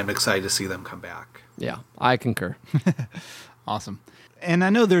 and I'm excited to see them come back. Yeah, I concur. Awesome. And I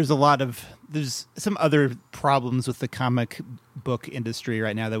know there's some other problems with the comic book industry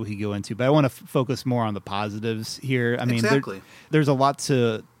right now that we could go into, but I want to focus more on the positives here. I mean, Exactly. there's a lot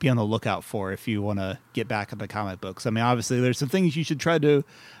to be on the lookout for if you want to get back into comic books. I mean, obviously, there's some things you should try to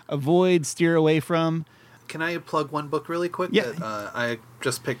avoid, steer away from. Can I plug one book really quick? Yeah. That I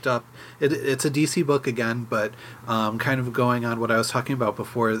just picked up. It's a DC book again, but kind of going on what I was talking about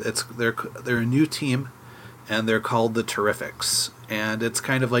before. They're a new team, and they're called the Terrifics, and it's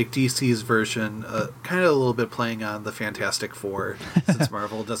kind of like DC's version, kind of a little bit playing on the Fantastic Four, since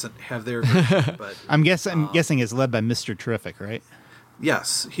Marvel doesn't have their version. But I'm guessing it's led by Mr. Terrific, right?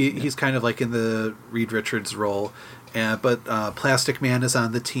 yes, he's kind of like in the Reed Richards role, but Plastic Man is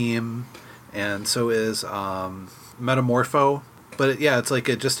on the team. And so is Metamorpho. But yeah, it's like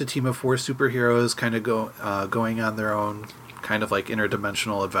just a team of 4 superheroes kind of going on their own kind of like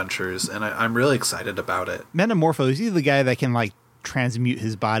interdimensional adventures. And I'm really excited about it. Metamorpho, is he the guy that can like transmute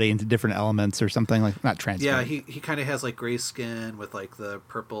his body into different elements or something? Like, not transmute. Yeah, he kind of has like gray skin with like the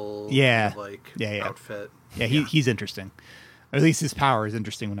purple outfit. Yeah, he's interesting. Or at least his power is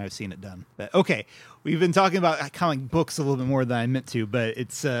interesting when I've seen it done. But okay, we've been talking about comic books a little bit more than I meant to, but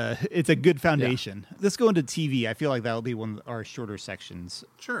it's a good foundation. Yeah. Let's go into TV. I feel like that'll be one of our shorter sections.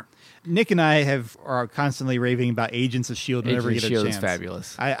 Sure. Nick and I are constantly raving about Agents of S.H.I.E.L.D. whenever we get a chance. Agents of S.H.I.E.L.D.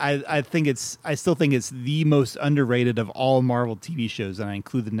 is fabulous. I still think it's the most underrated of all Marvel TV shows, and I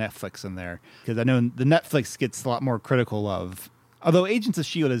include the Netflix in there because I know the Netflix gets a lot more critical love. Although Agents of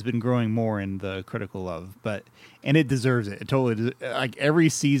S.H.I.E.L.D. has been growing more in the critical love, and it deserves it. It totally like every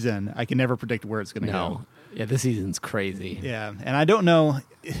season, I can never predict where it's going to go. Yeah, this season's crazy. Yeah, and I don't know.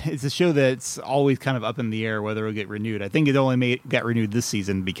 It's a show that's always kind of up in the air whether it'll get renewed. I think it only got renewed this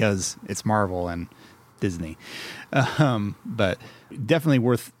season because it's Marvel and Disney. But definitely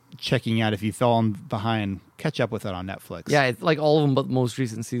worth checking out if you fell behind. Catch up with it on Netflix. Yeah, it's like all of them but the most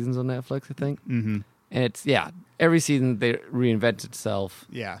recent seasons on Netflix, I think. Mm-hmm. And it's, every season they reinvent itself.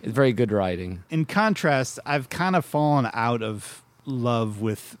 Yeah. It's very good writing. In contrast, I've kind of fallen out of love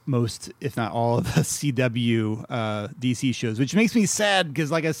with most, if not all, of the CW DC shows, which makes me sad because,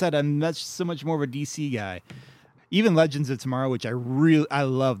 like I said, I'm so much more of a DC guy. Even Legends of Tomorrow, which I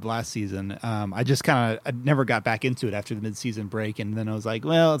loved last season. I just I never got back into it after the mid-season break, and then I was like,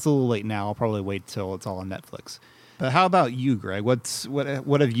 well, it's a little late now. I'll probably wait till it's all on Netflix. But how about you, Greg?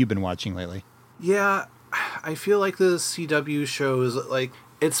 What have you been watching lately? Yeah, I feel like the CW shows, like,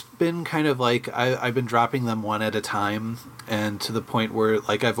 it's been kind of like I've been dropping them one at a time, and to the point where,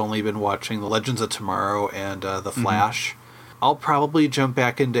 like, I've only been watching the Legends of Tomorrow and The Flash. I'll probably jump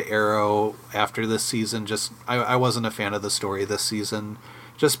back into Arrow after this season. I wasn't a fan of the story this season,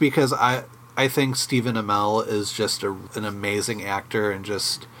 just because I think Stephen Amell is just an amazing actor, and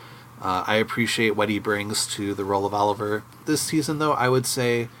just I appreciate what he brings to the role of Oliver. This season, though, I would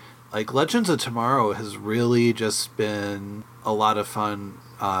say, like, Legends of Tomorrow has really just been a lot of fun.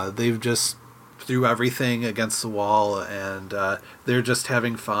 They've just threw everything against the wall, and they're just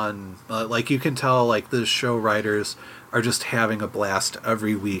having fun. Like, you can tell, like, the show writers are just having a blast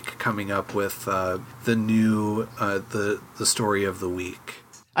every week coming up with the new the story of the week.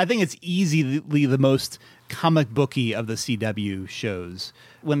 I think it's easily the most comic booky of the CW shows.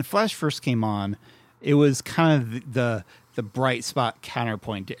 When Flash first came on, it was kind of the bright spot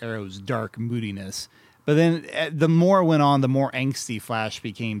counterpoint to Arrow's dark moodiness. But then the more it went on, the more angsty Flash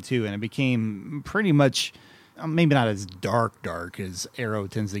became too, and it became pretty much, maybe not as dark as Arrow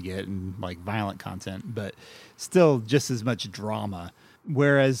tends to get in like violent content, but still just as much drama.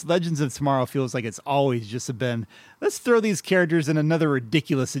 Whereas Legends of Tomorrow feels like it's always just been, let's throw these characters in another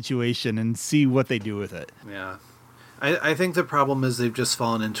ridiculous situation and see what they do with it. Yeah. I think the problem is they've just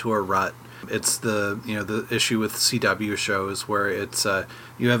fallen into a rut. It's the issue with CW shows where it's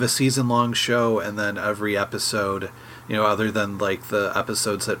you have a season-long show, and then every episode, other than like the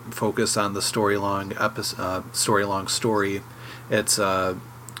episodes that focus on the storylong story, it's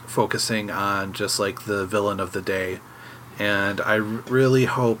focusing on just like the villain of the day. And I really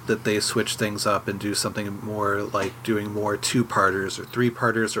hope that they switch things up and do something more like doing more 2-parters or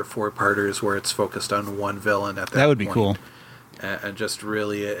 3-parters or 4-parters where it's focused on one villain at that point. That would be cool. And just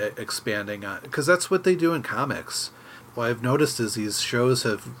really expanding on, because that's what they do in comics. What I've noticed is these shows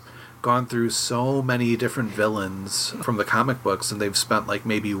have gone through so many different villains from the comic books, and they've spent like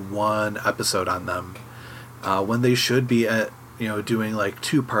maybe one episode on them, when they should be doing like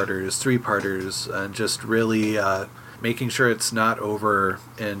 2-parters, 3-parters, and just really making sure it's not over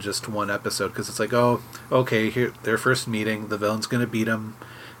in just one episode, because it's like, oh, okay, here, their first meeting, the villain's going to beat him,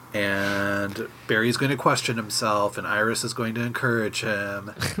 and Barry's going to question himself, and Iris is going to encourage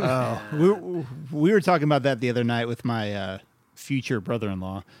him. Oh, we were talking about that the other night with my future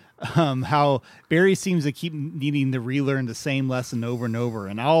brother-in-law, how Barry seems to keep needing to relearn the same lesson over and over,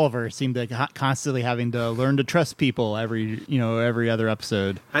 and Oliver seemed to constantly having to learn to trust people every other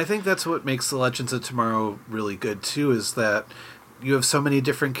episode. I think that's what makes the Legends of Tomorrow really good too, is that you have so many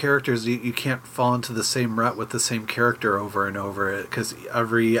different characters. You can't fall into the same rut with the same character over and over, because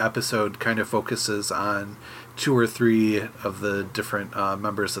every episode kind of focuses on 2 or 3 of the different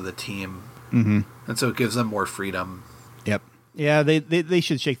members of the team. Mm-hmm. And so it gives them more freedom. Yep. Yeah, they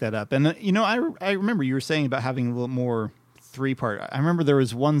should shake that up. And, I remember you were saying about having a little more 3-part. I remember there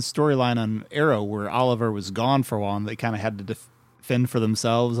was one storyline on Arrow where Oliver was gone for a while and they kind of had to defend for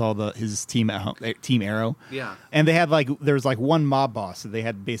themselves, his team at home, Team Arrow. Yeah. And they had there was one mob boss that they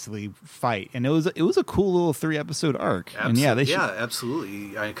had to basically fight. And it was a cool little 3-episode arc. And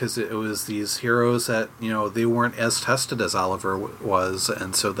absolutely. Because it was these heroes that, they weren't as tested as Oliver was.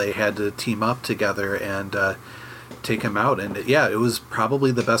 And so they had to team up together and take him out. And it was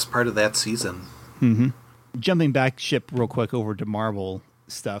probably the best part of that season. Mm-hmm. Jumping back ship real quick over to Marvel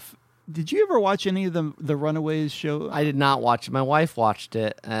stuff. Did you ever watch any of the Runaways show? I did not watch it. My wife watched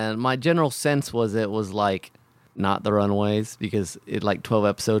it, and my general sense was it was not the Runaways, because it 12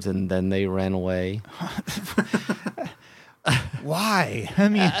 episodes and then they ran away. Why? I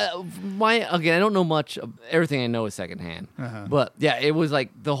mean, I don't know much. Everything I know is secondhand. Uh-huh. But yeah, it was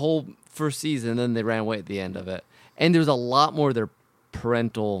the whole first season, and then they ran away at the end of it. And there's a lot more of their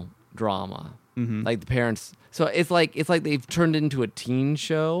parental drama, the parents. So it's like they've turned into a teen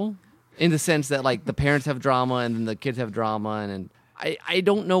show, in the sense that the parents have drama and then the kids have drama, and I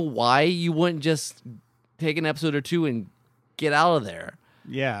don't know why you wouldn't just take an episode or 2 and get out of there.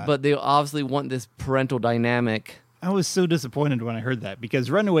 Yeah. But they obviously want this parental dynamic. I was so disappointed when I heard that, because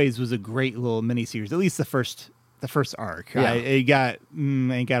Runaways was a great little miniseries, at least the first arc. Yeah. It got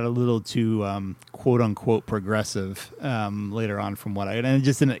a little too quote unquote progressive later on from what and it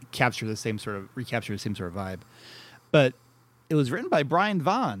just didn't recapture the same sort of vibe. But it was written by Brian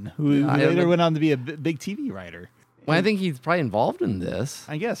Vaughn, who later went on to be a big TV writer. Well, I think he's probably involved in this.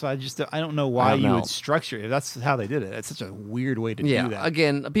 I guess. I don't know why you would structure it. That's how they did it. It's such a weird way to do that. Yeah,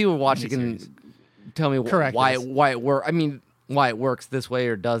 again, people watch it can tell me why it works. I mean, why it works this way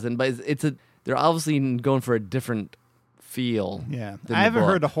or doesn't. But they're obviously going for a different feel. Yeah, I haven't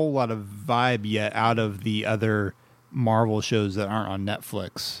heard a whole lot of vibe yet out of the other Marvel shows that aren't on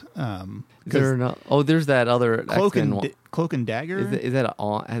Netflix. There's that other Cloak and Dagger. Is that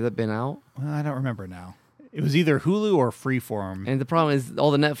on? Has it been out? Well, I don't remember now. It was either Hulu or Freeform. And the problem is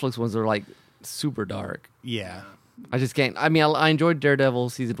all the Netflix ones are super dark. Yeah. I just can't. I mean, I enjoyed Daredevil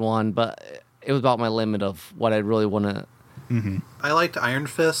season 1, but it was about my limit of what I really want to. Mm-hmm. I liked Iron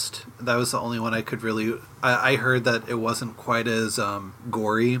Fist. That was the only one I could really. I heard that it wasn't quite as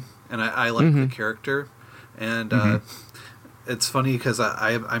gory, and I liked the character. And it's funny because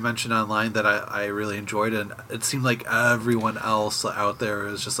I mentioned online that I really enjoyed it, and it seemed like everyone else out there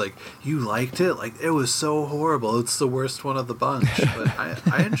was just like, you liked it? It was so horrible. It's the worst one of the bunch. But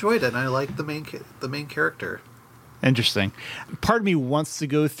I enjoyed it, and I liked the main character. Interesting. Part of me wants to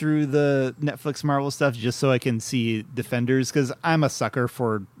go through the Netflix Marvel stuff just so I can see Defenders, because I'm a sucker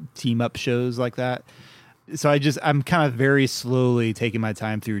for team-up shows like that. So I'm kind of very slowly taking my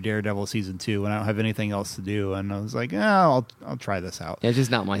time through Daredevil season 2 when I don't have anything else to do, and I was like, I'll try this out. Yeah, it's just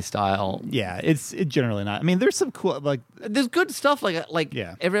not my style. Yeah, it's generally not. I mean, there's some cool there's good stuff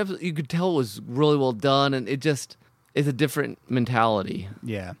every episode you could tell was really well done, and it just is a different mentality.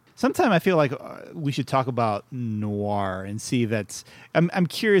 Yeah. Sometime I feel like we should talk about noir and see if that's. I'm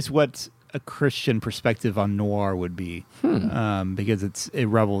curious what a Christian perspective on noir would be, because it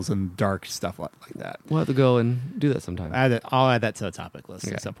revels in dark stuff like that. We'll have to go and do that sometime. I'll add that to the topic list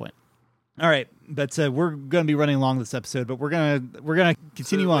at some point. All right, but we're going to be running along this episode, but we're gonna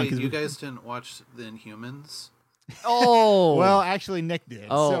continue on because you guys didn't watch The Inhumans. Oh, well, actually, Nick did,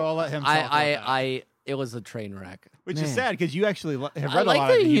 so I'll let him. It was a train wreck. Which is sad because you actually have read a lot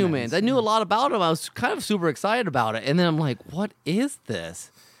like of the Inhumans. I knew a lot about them. I was kind of super excited about it. And then I'm like, what is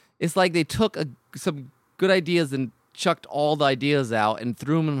this? It's like they took some good ideas and chucked all the ideas out and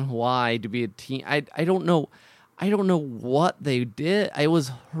threw them in Hawaii to be a team. I don't know. I don't know what they did. It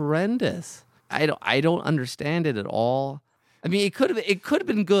was horrendous. I don't understand it at all. I mean, it could have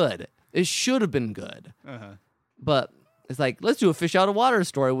been good. It should have been good. Uh-huh. But it's like, let's do a fish out of water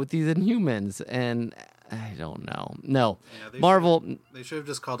story with these Inhumans, and I don't know. No, yeah, Marvel. They should have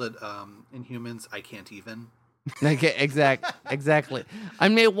just called it Inhumans. I can't even. Okay, exactly. I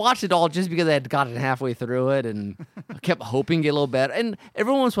mean, I watched it all just because I had gotten halfway through it, and I kept hoping to get a little better. And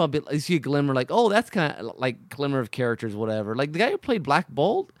every once in a while, you see a glimmer, that's kind of like glimmer of characters, whatever. Like the guy who played Black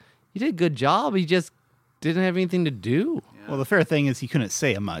Bolt, he did a good job. He just didn't have anything to do. Yeah. Well, the fair thing is he couldn't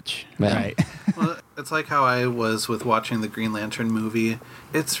say much, Yeah. right? Well, it's like how I was with watching the Green Lantern movie.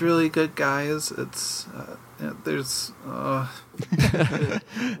 It's really good, guys. It's there's why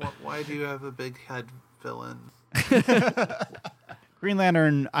do you have a big head villain? Green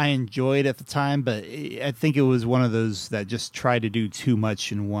Lantern I enjoyed at the time, but I think it was one of those that just tried to do too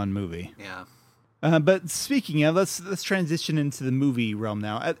much in one movie. Yeah. But speaking of, let's transition into the movie realm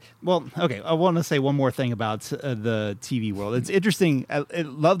now. I want to say one more thing about the TV world. It's interesting. I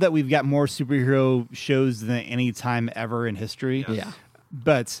love that we've got more superhero shows than any time ever in history. Yeah.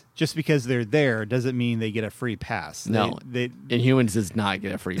 But just because they're there doesn't mean they get a free pass. No, Inhumans does not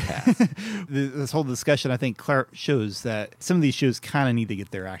get a free pass. This whole discussion, I think, shows that some of these shows kind of need to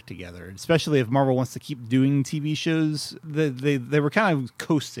get their act together, especially if Marvel wants to keep doing TV shows. They were kind of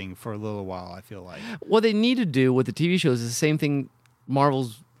coasting for a little while, I feel like. What they need to do with the TV shows is the same thing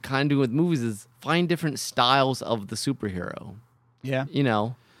Marvel's kind of doing with movies, is find different styles of the superhero. Yeah. You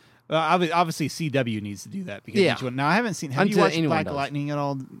know? Obviously, CW needs to do that. Because Yeah. each one, now, I haven't seen... Have you Until watched anyone Black does. Lightning at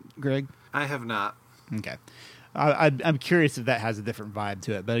all, Greg? I have not. Okay. I'm curious if that has a different vibe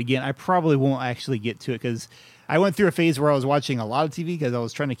to it. But again, I probably won't actually get to it because I went through a phase where I was watching a lot of TV because I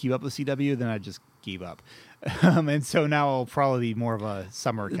was trying to keep up with CW, then I just gave up. And so now it'll probably be more of a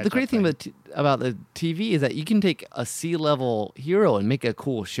summer catch-up The great thing thing. about the TV is that you can take a C-level hero and make a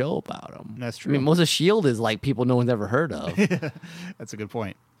cool show about him. That's I true. mean, most of S.H.I.E.L.D. is like people no one's ever heard of. That's a good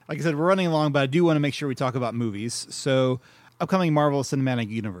point. Like I said, we're running along, but I do want to make sure we talk about movies. So, upcoming Marvel Cinematic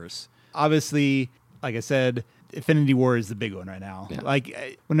Universe. Obviously, like I said, Infinity War is the big one right now. Yeah.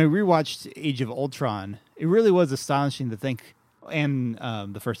 Like, when I rewatched Age of Ultron, it really was astonishing to think, and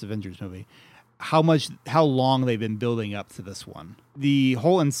the first Avengers movie, how long they've been building up to this one. The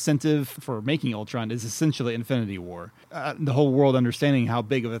whole incentive for making Ultron is essentially Infinity War. The whole world understanding how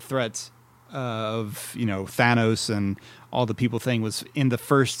big of a threat of Thanos and all the people thing was in the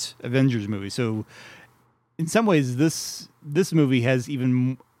first Avengers movie. So in some ways this movie has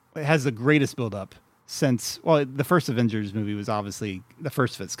the greatest build up since, well, the first Avengers movie was obviously the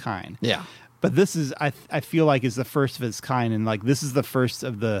first of its kind. Yeah. But this is I feel like is the first of its kind, and like this is the first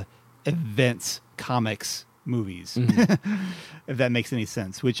of the events comics movies. If that makes any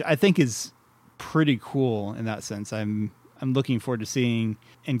sense, which I think is pretty cool in that sense. I'm looking forward to seeing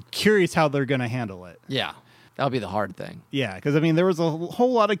and curious how they're going to handle it. Yeah. That'll be the hard thing. Yeah, because, I mean, there was a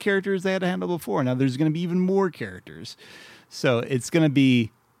whole lot of characters they had to handle before. Now there's going to be even more characters. So it's going to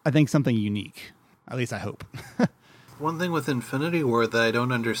be, I think, something unique. At least I hope. One thing with Infinity War that I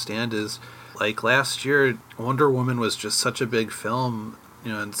don't understand is, like, last year, Wonder Woman was just such a big film,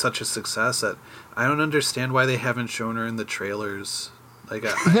 and such a success that I don't understand why they haven't shown her in the trailers. Like,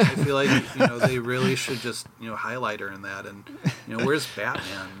 I feel like, they really should just, highlight her in that. And, where's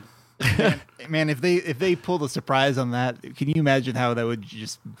Batman? Man, if they pulled a surprise on that, can you imagine how that would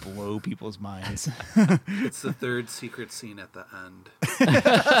just blow people's minds? It's the third secret scene at the end.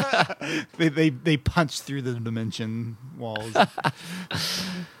 they punch through the dimension walls.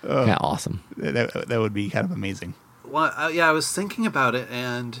 Yeah, awesome. That would be kind of amazing. Well, I was thinking about it,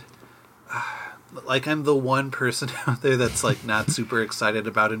 and like, I'm the one person out there that's like not super excited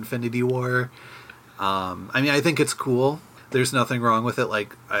about Infinity War. I mean, I think it's cool. There's nothing wrong with it.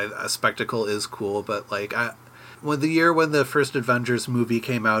 Like, a spectacle is cool, but like, when the first Avengers movie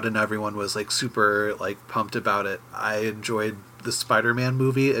came out and everyone was like super like pumped about it, I enjoyed the Spider-Man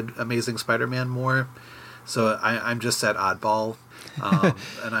movie, Amazing Spider-Man, more. So I'm just that oddball,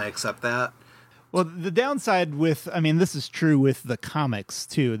 and I accept that. Well, the downside this is true with the comics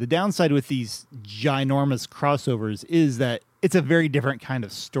too. The downside with these ginormous crossovers is that it's a very different kind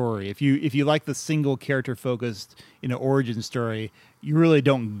of story. If you like the single character focused origin story, you really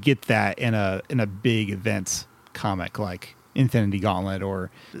don't get that in a big events comic like Infinity Gauntlet,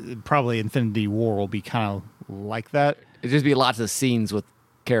 or probably Infinity War will be kind of like that. It'd just be lots of scenes with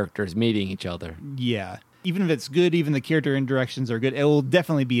characters meeting each other. Yeah. Even if it's good, even the character interactions are good, it will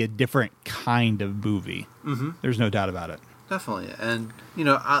definitely be a different kind of movie. Mm-hmm. There's no doubt about it. Definitely. And,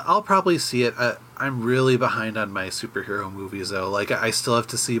 I'll probably see it. I'm really behind on my superhero movies, though. Like, I still have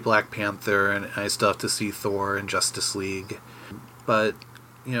to see Black Panther, and I still have to see Thor and Justice League. But,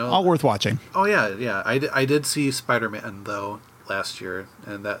 all worth watching. Oh, yeah. I did see Spider-Man, though, last year,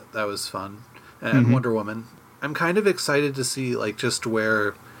 and that was fun. And Wonder Woman. I'm kind of excited to see, like, just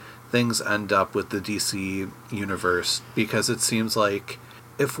where things end up with the DC universe, because it seems like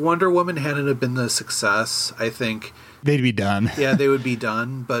if Wonder Woman hadn't have been the success, I think they'd be done. Yeah, they would be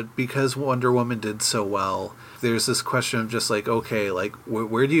done. But because Wonder Woman did so well, there's this question of just like, okay, like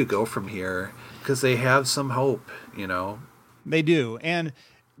where do you go from here? Because they have some hope, They do. And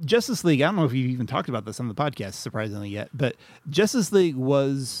Justice League, I don't know if you've even talked about this on the podcast, surprisingly, yet, but Justice League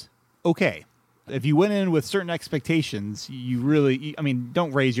was okay. If you went in with certain expectations,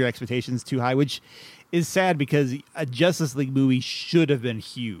 don't raise your expectations too high, which is sad because a Justice League movie should have been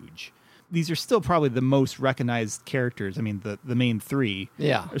huge. These are still probably the most recognized characters. I mean, the main three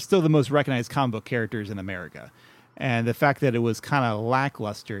are still the most recognized comic book characters in America. And the fact that it was kind of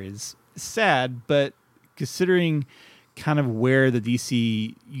lackluster is sad, but considering kind of where the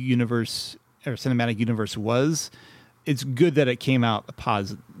DC universe or cinematic universe was, it's good that it came out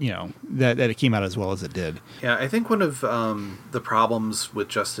that it came out as well as it did. Yeah, I think one of the problems with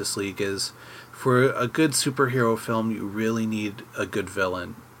Justice League is for a good superhero film, you really need a good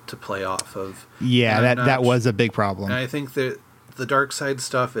villain to play off of. Yeah, that was a big problem. And I think that the dark side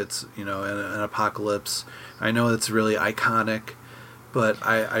stuff, it's, an apocalypse. I know it's really iconic, but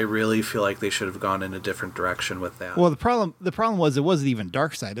I really feel like they should have gone in a different direction with that. Well, the problem was it wasn't even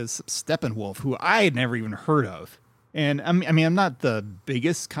Darkseid. It was Steppenwolf, who I had never even heard of. And I mean, I'm not the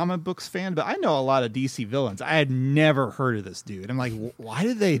biggest comic books fan, but I know a lot of DC villains. I had never heard of this dude. I'm like, why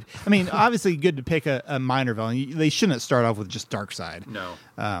did they? I mean, obviously good to pick a minor villain. They shouldn't start off with just Darkseid. No.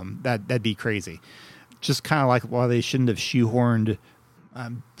 That'd be crazy. Just kind of like why they shouldn't have shoehorned,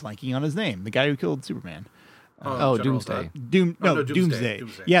 I'm blanking on his name, the guy who killed Superman. Doomsday. Doomsday.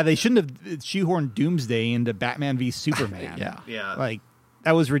 Yeah, they shouldn't have shoehorned Doomsday into Batman v Superman. Yeah. Like,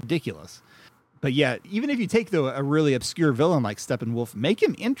 that was ridiculous. But yeah, even if you take a really obscure villain like Steppenwolf, make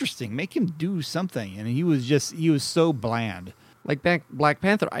him interesting, make him do something. And he was so bland. Like Black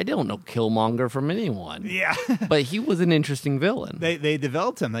Panther, I don't know Killmonger from anyone. Yeah. But he was an interesting villain. They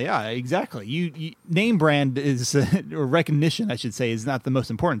developed him. Yeah, exactly. You name brand is, or recognition, I should say, is not the most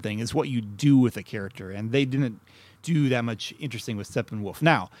important thing. It's what you do with a character. And they didn't do that much interesting with Steppenwolf.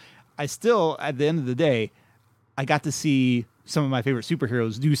 Now, I still, at the end of the day, I got to see some of my favorite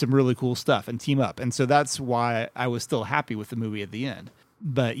superheroes do some really cool stuff and team up. And so that's why I was still happy with the movie at the end.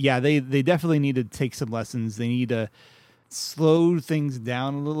 But yeah, they definitely need to take some lessons. They need to slow things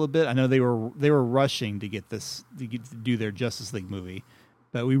down a little bit. I know they were rushing to get to do their Justice League movie,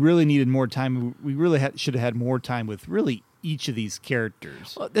 but we really needed more time. We really should have had more time with really each of these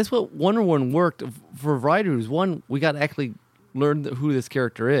characters. Well, that's what Wonder Woman worked for a variety of reasons. One, we got to actually learn who this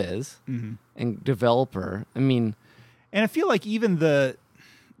character is and develop her. I mean, and I feel like even the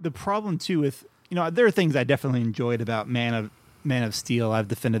problem too with, there are things I definitely enjoyed about Man of Steel. I've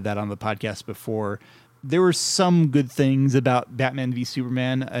defended that on the podcast before. There were some good things about Batman v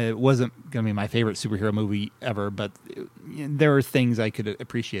Superman. It wasn't going to be my favorite superhero movie ever, but there were things I could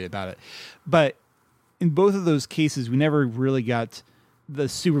appreciate about it. But in both of those cases, we never really got the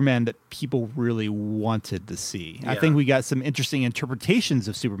Superman that people really wanted to see. Yeah. I think we got some interesting interpretations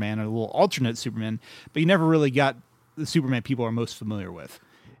of Superman, a little alternate Superman, but you never really got the Superman people are most familiar with.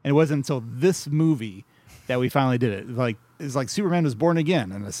 And it wasn't until this movie that we finally did it. It's like Superman was born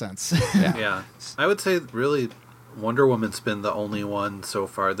again in a sense. Yeah. I would say really Wonder Woman's been the only one so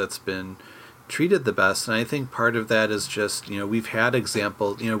far that's been treated the best. And I think part of that is just, we've had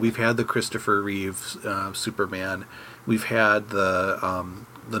examples, we've had the Christopher Reeve Superman. We've had the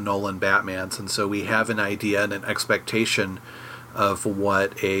Nolan Batmans. And so we have an idea and an expectation of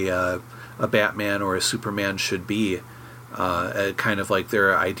what a Batman or a Superman should be. Kind of like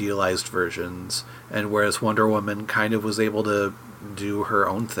their idealized versions, and whereas Wonder Woman kind of was able to do her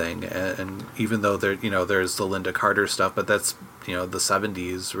own thing, and even though there's the Linda Carter stuff, but that's the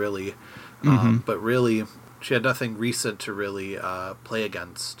 70s really, but really she had nothing recent to really play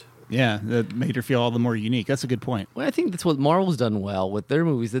against. Yeah, that made her feel all the more unique. That's a good point. Well, I think that's what Marvel's done well with their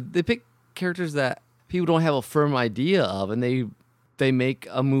movies. They pick characters that people don't have a firm idea of, and they make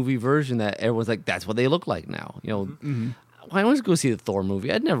a movie version that everyone's like, that's what they look like now. Why don't I go see the Thor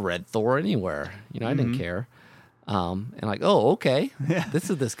movie? I'd never read Thor anywhere. I didn't care. And okay, this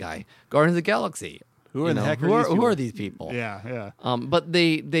is this guy. Guardians of the Galaxy. Who are the heck who are these people? Yeah. But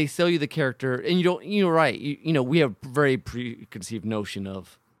they sell you the character, and you don't. You're right. We have a very preconceived notion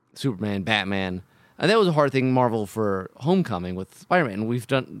of Superman, Batman, and that was a hard thing. Marvel for Homecoming with Spider-Man. We've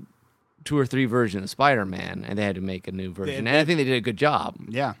done 2 or 3 versions of Spider-Man, and they had to make a new version. And I think they did a good job.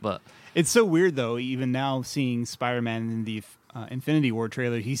 Yeah. But it's so weird, though, even now seeing Spider-Man in the Infinity War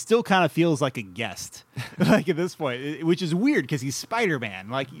trailer, he still kind of feels like a guest, like at this point, which is weird because he's Spider-Man.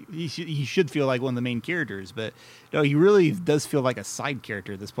 Like, he should feel like one of the main characters, but no, he really does feel like a side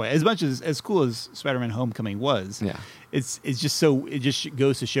character at this point. As much as cool as Spider-Man Homecoming was, it's just so, it just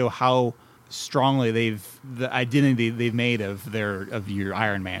goes to show how strongly the identity they've made of your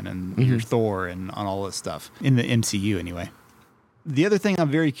Iron Man and your Thor and on all this stuff in the MCU anyway. The other thing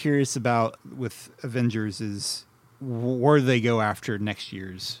I'm very curious about with Avengers is where they go after next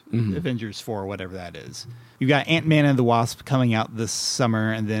year's Avengers 4, whatever that is. You've got Ant-Man and the Wasp coming out this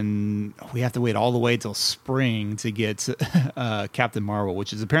summer, and then we have to wait all the way till spring to get Captain Marvel,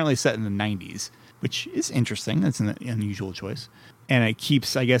 which is apparently set in the 90s, which is interesting. That's an unusual choice. And it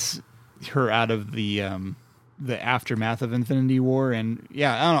keeps, I guess, her out of the aftermath of Infinity War. And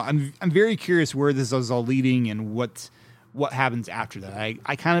yeah, I don't know. I'm very curious where this is all leading and what happens after that.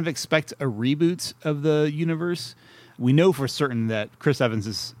 I kind of expect a reboot of the universe. We know for certain that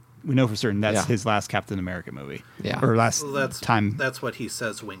that's his last Captain America movie. Yeah. Or last time. That's what he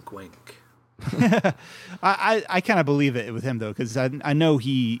says, wink, wink. I kind of believe it with him, though, because I know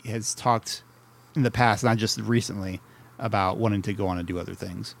he has talked in the past, not just recently, about wanting to go on and do other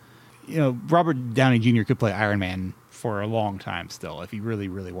things. You know, Robert Downey Jr. could play Iron Man for a long time still, if he really,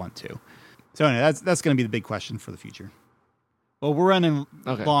 really want to. So anyway, that's going to be the big question for the future. Well, we're running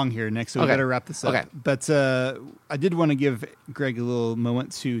long here, Nick, so we got to wrap this up. Okay. But I did want to give Greg a little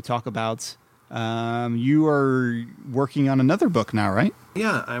moment to talk about, you are working on another book now, right?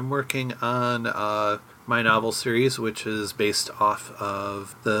 Yeah, I'm working on my novel series, which is based off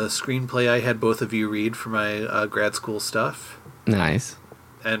of the screenplay I had both of you read for my grad school stuff. Nice.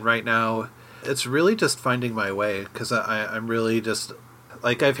 And right now, it's really just finding my way, because I'm really just...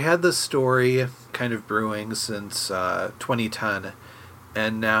 Like, I've had this story kind of brewing since 2010,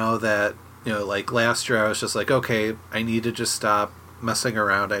 and now that, you know, like last year I was just like, okay, I need to just stop messing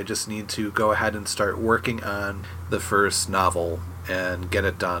around. I just need to go ahead and start working on the first novel and get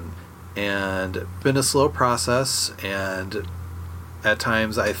it done. And it's been a slow process, and at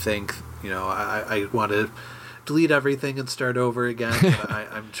times I think, you know, I want to delete everything and start over again. But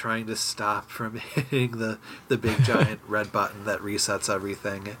I'm trying to stop from hitting the big giant red button that resets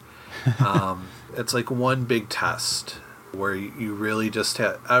everything. It's like one big test where you really just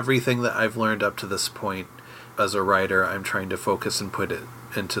have everything that I've learned up to this point as a writer. I'm trying to focus and put it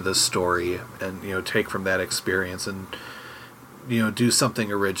into this story, and, you know, take from that experience and, you know, do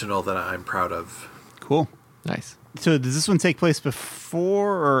something original that I'm proud of. Cool. Nice. So does this one take place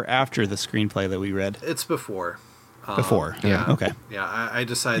before or after the screenplay that we read? It's before. Before. Yeah. Okay. Yeah, I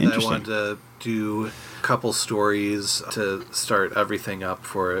decided that I wanted to do a couple stories to start everything up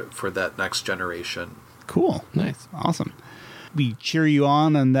for that next generation. Cool. Nice. Awesome. We cheer you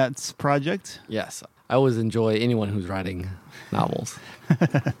on that project. Yes. I always enjoy anyone who's writing novels.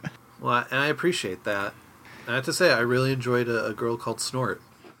 Well, and I appreciate that. I have to say, I really enjoyed a Girl Called Snort.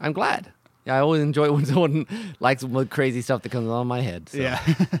 I'm glad. Yeah, I always enjoy it when someone likes the crazy stuff that comes on my head. So. Yeah.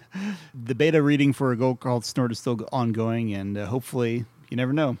 The beta reading for A Girl Called Snort is still ongoing, and hopefully, you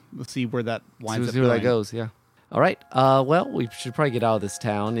never know. We'll see where that winds up See where that goes, yeah. All right. Well, we should probably get out of this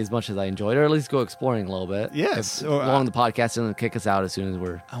town as much as I enjoyed, or at least go exploring a little bit. Yes. Along the podcast and kick us out as soon as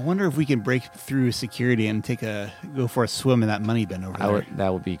we're... I wonder if we can break through security and go for a swim in that money bin over there.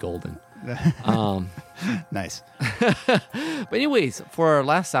 That would be golden. Nice. But anyways, for our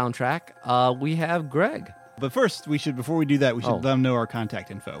last soundtrack, we have Greg. But first, before we do that, we should let them know our contact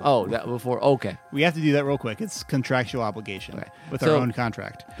info. Okay. We have to do that real quick. It's contractual obligation with our own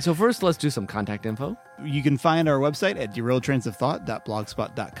contract. So first, let's do some contact info. You can find our website at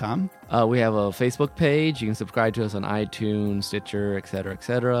derailedtrainsofthought.blogspot.com. We have a Facebook page. You can subscribe to us on iTunes, Stitcher, etc.,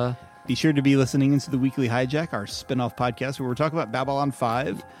 etc. Be sure to be listening into the Weekly Hijack, our spin-off podcast where we're talking about Babylon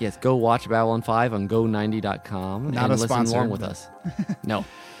 5. Yes, go watch Babylon 5 on go90.com Not and a listen sponsor, along with us. No.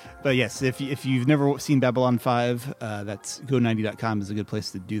 But yes, if you've never seen Babylon 5, that's go90.com is a good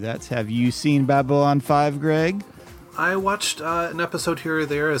place to do that. Have you seen Babylon 5, Greg? I watched an episode here or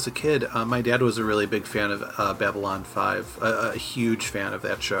there as a kid. My dad was a really big fan of Babylon 5, a huge fan of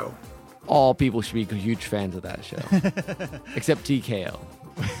that show. All people should be huge fans of that show. Except TKO.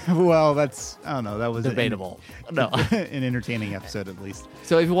 Well, I don't know. That was debatable. No, an entertaining episode at least.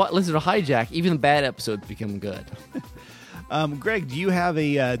 So if you listen to Hijack, even the bad episodes become good. Greg, do you have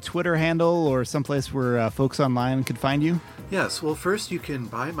a Twitter handle or someplace where folks online could find you? Yes. Well, first you can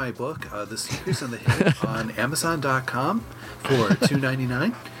buy my book, The Secrets and the Hidden, on Amazon.com for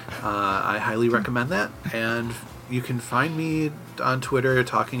 $2.99. I highly recommend that. And you can find me on Twitter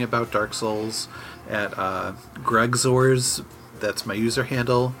talking about Dark Souls at Gregzorz. That's my user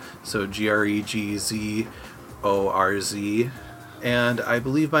handle. So GREGZORZ. And I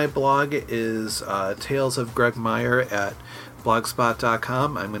believe my blog is Tales of Greg Meyer at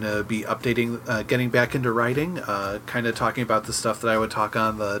blogspot.com. I'm going to be updating, getting back into writing, kind of talking about the stuff that I would talk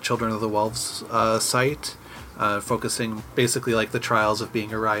on the Children of the Wolves site, focusing basically like the trials of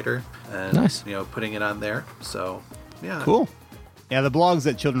being a writer and nice. Putting it on there. So, yeah. Cool. Yeah, the blogs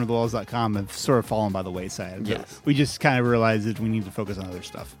at childrenofthewolves.com have sort of fallen by the wayside. Yes. We just kind of realized that we need to focus on other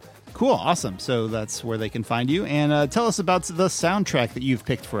stuff. Cool. Awesome. So that's where they can find you. And tell us about the soundtrack that you've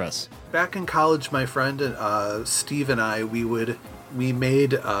picked for us. Back in college, my friend Steve and I, we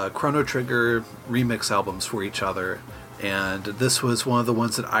made Chrono Trigger remix albums for each other. And this was one of the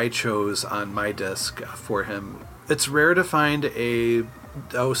ones that I chose on my disc for him. It's rare to find a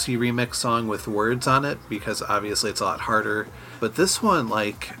OC remix song with words on it, because obviously it's a lot harder. But this one,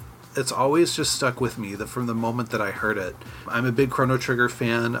 like, it's always just stuck with me from the moment that I heard it. I'm a big Chrono Trigger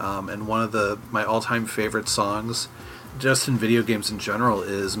fan, and one of my all-time favorite songs, just in video games in general,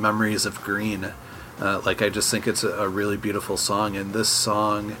 is Memories of Green. I just think it's a really beautiful song, and this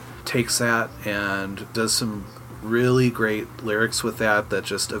song takes that and does some really great lyrics with that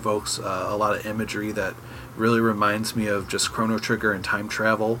just evokes a lot of imagery that really reminds me of just Chrono Trigger and time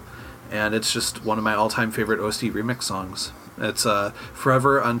travel, and it's just one of my all-time favorite OC remix songs. It's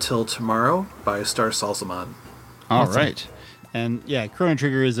Forever Until Tomorrow by Star Salsamon. All right. And yeah, Chrono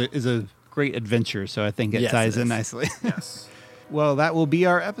Trigger is a great adventure, so I think it ties in nicely. Yes. Well, that will be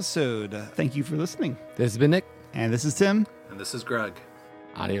our episode. Thank you for listening. This has been Nick. And this is Tim. And this is Greg.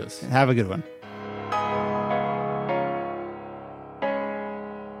 Adios. Have a good one.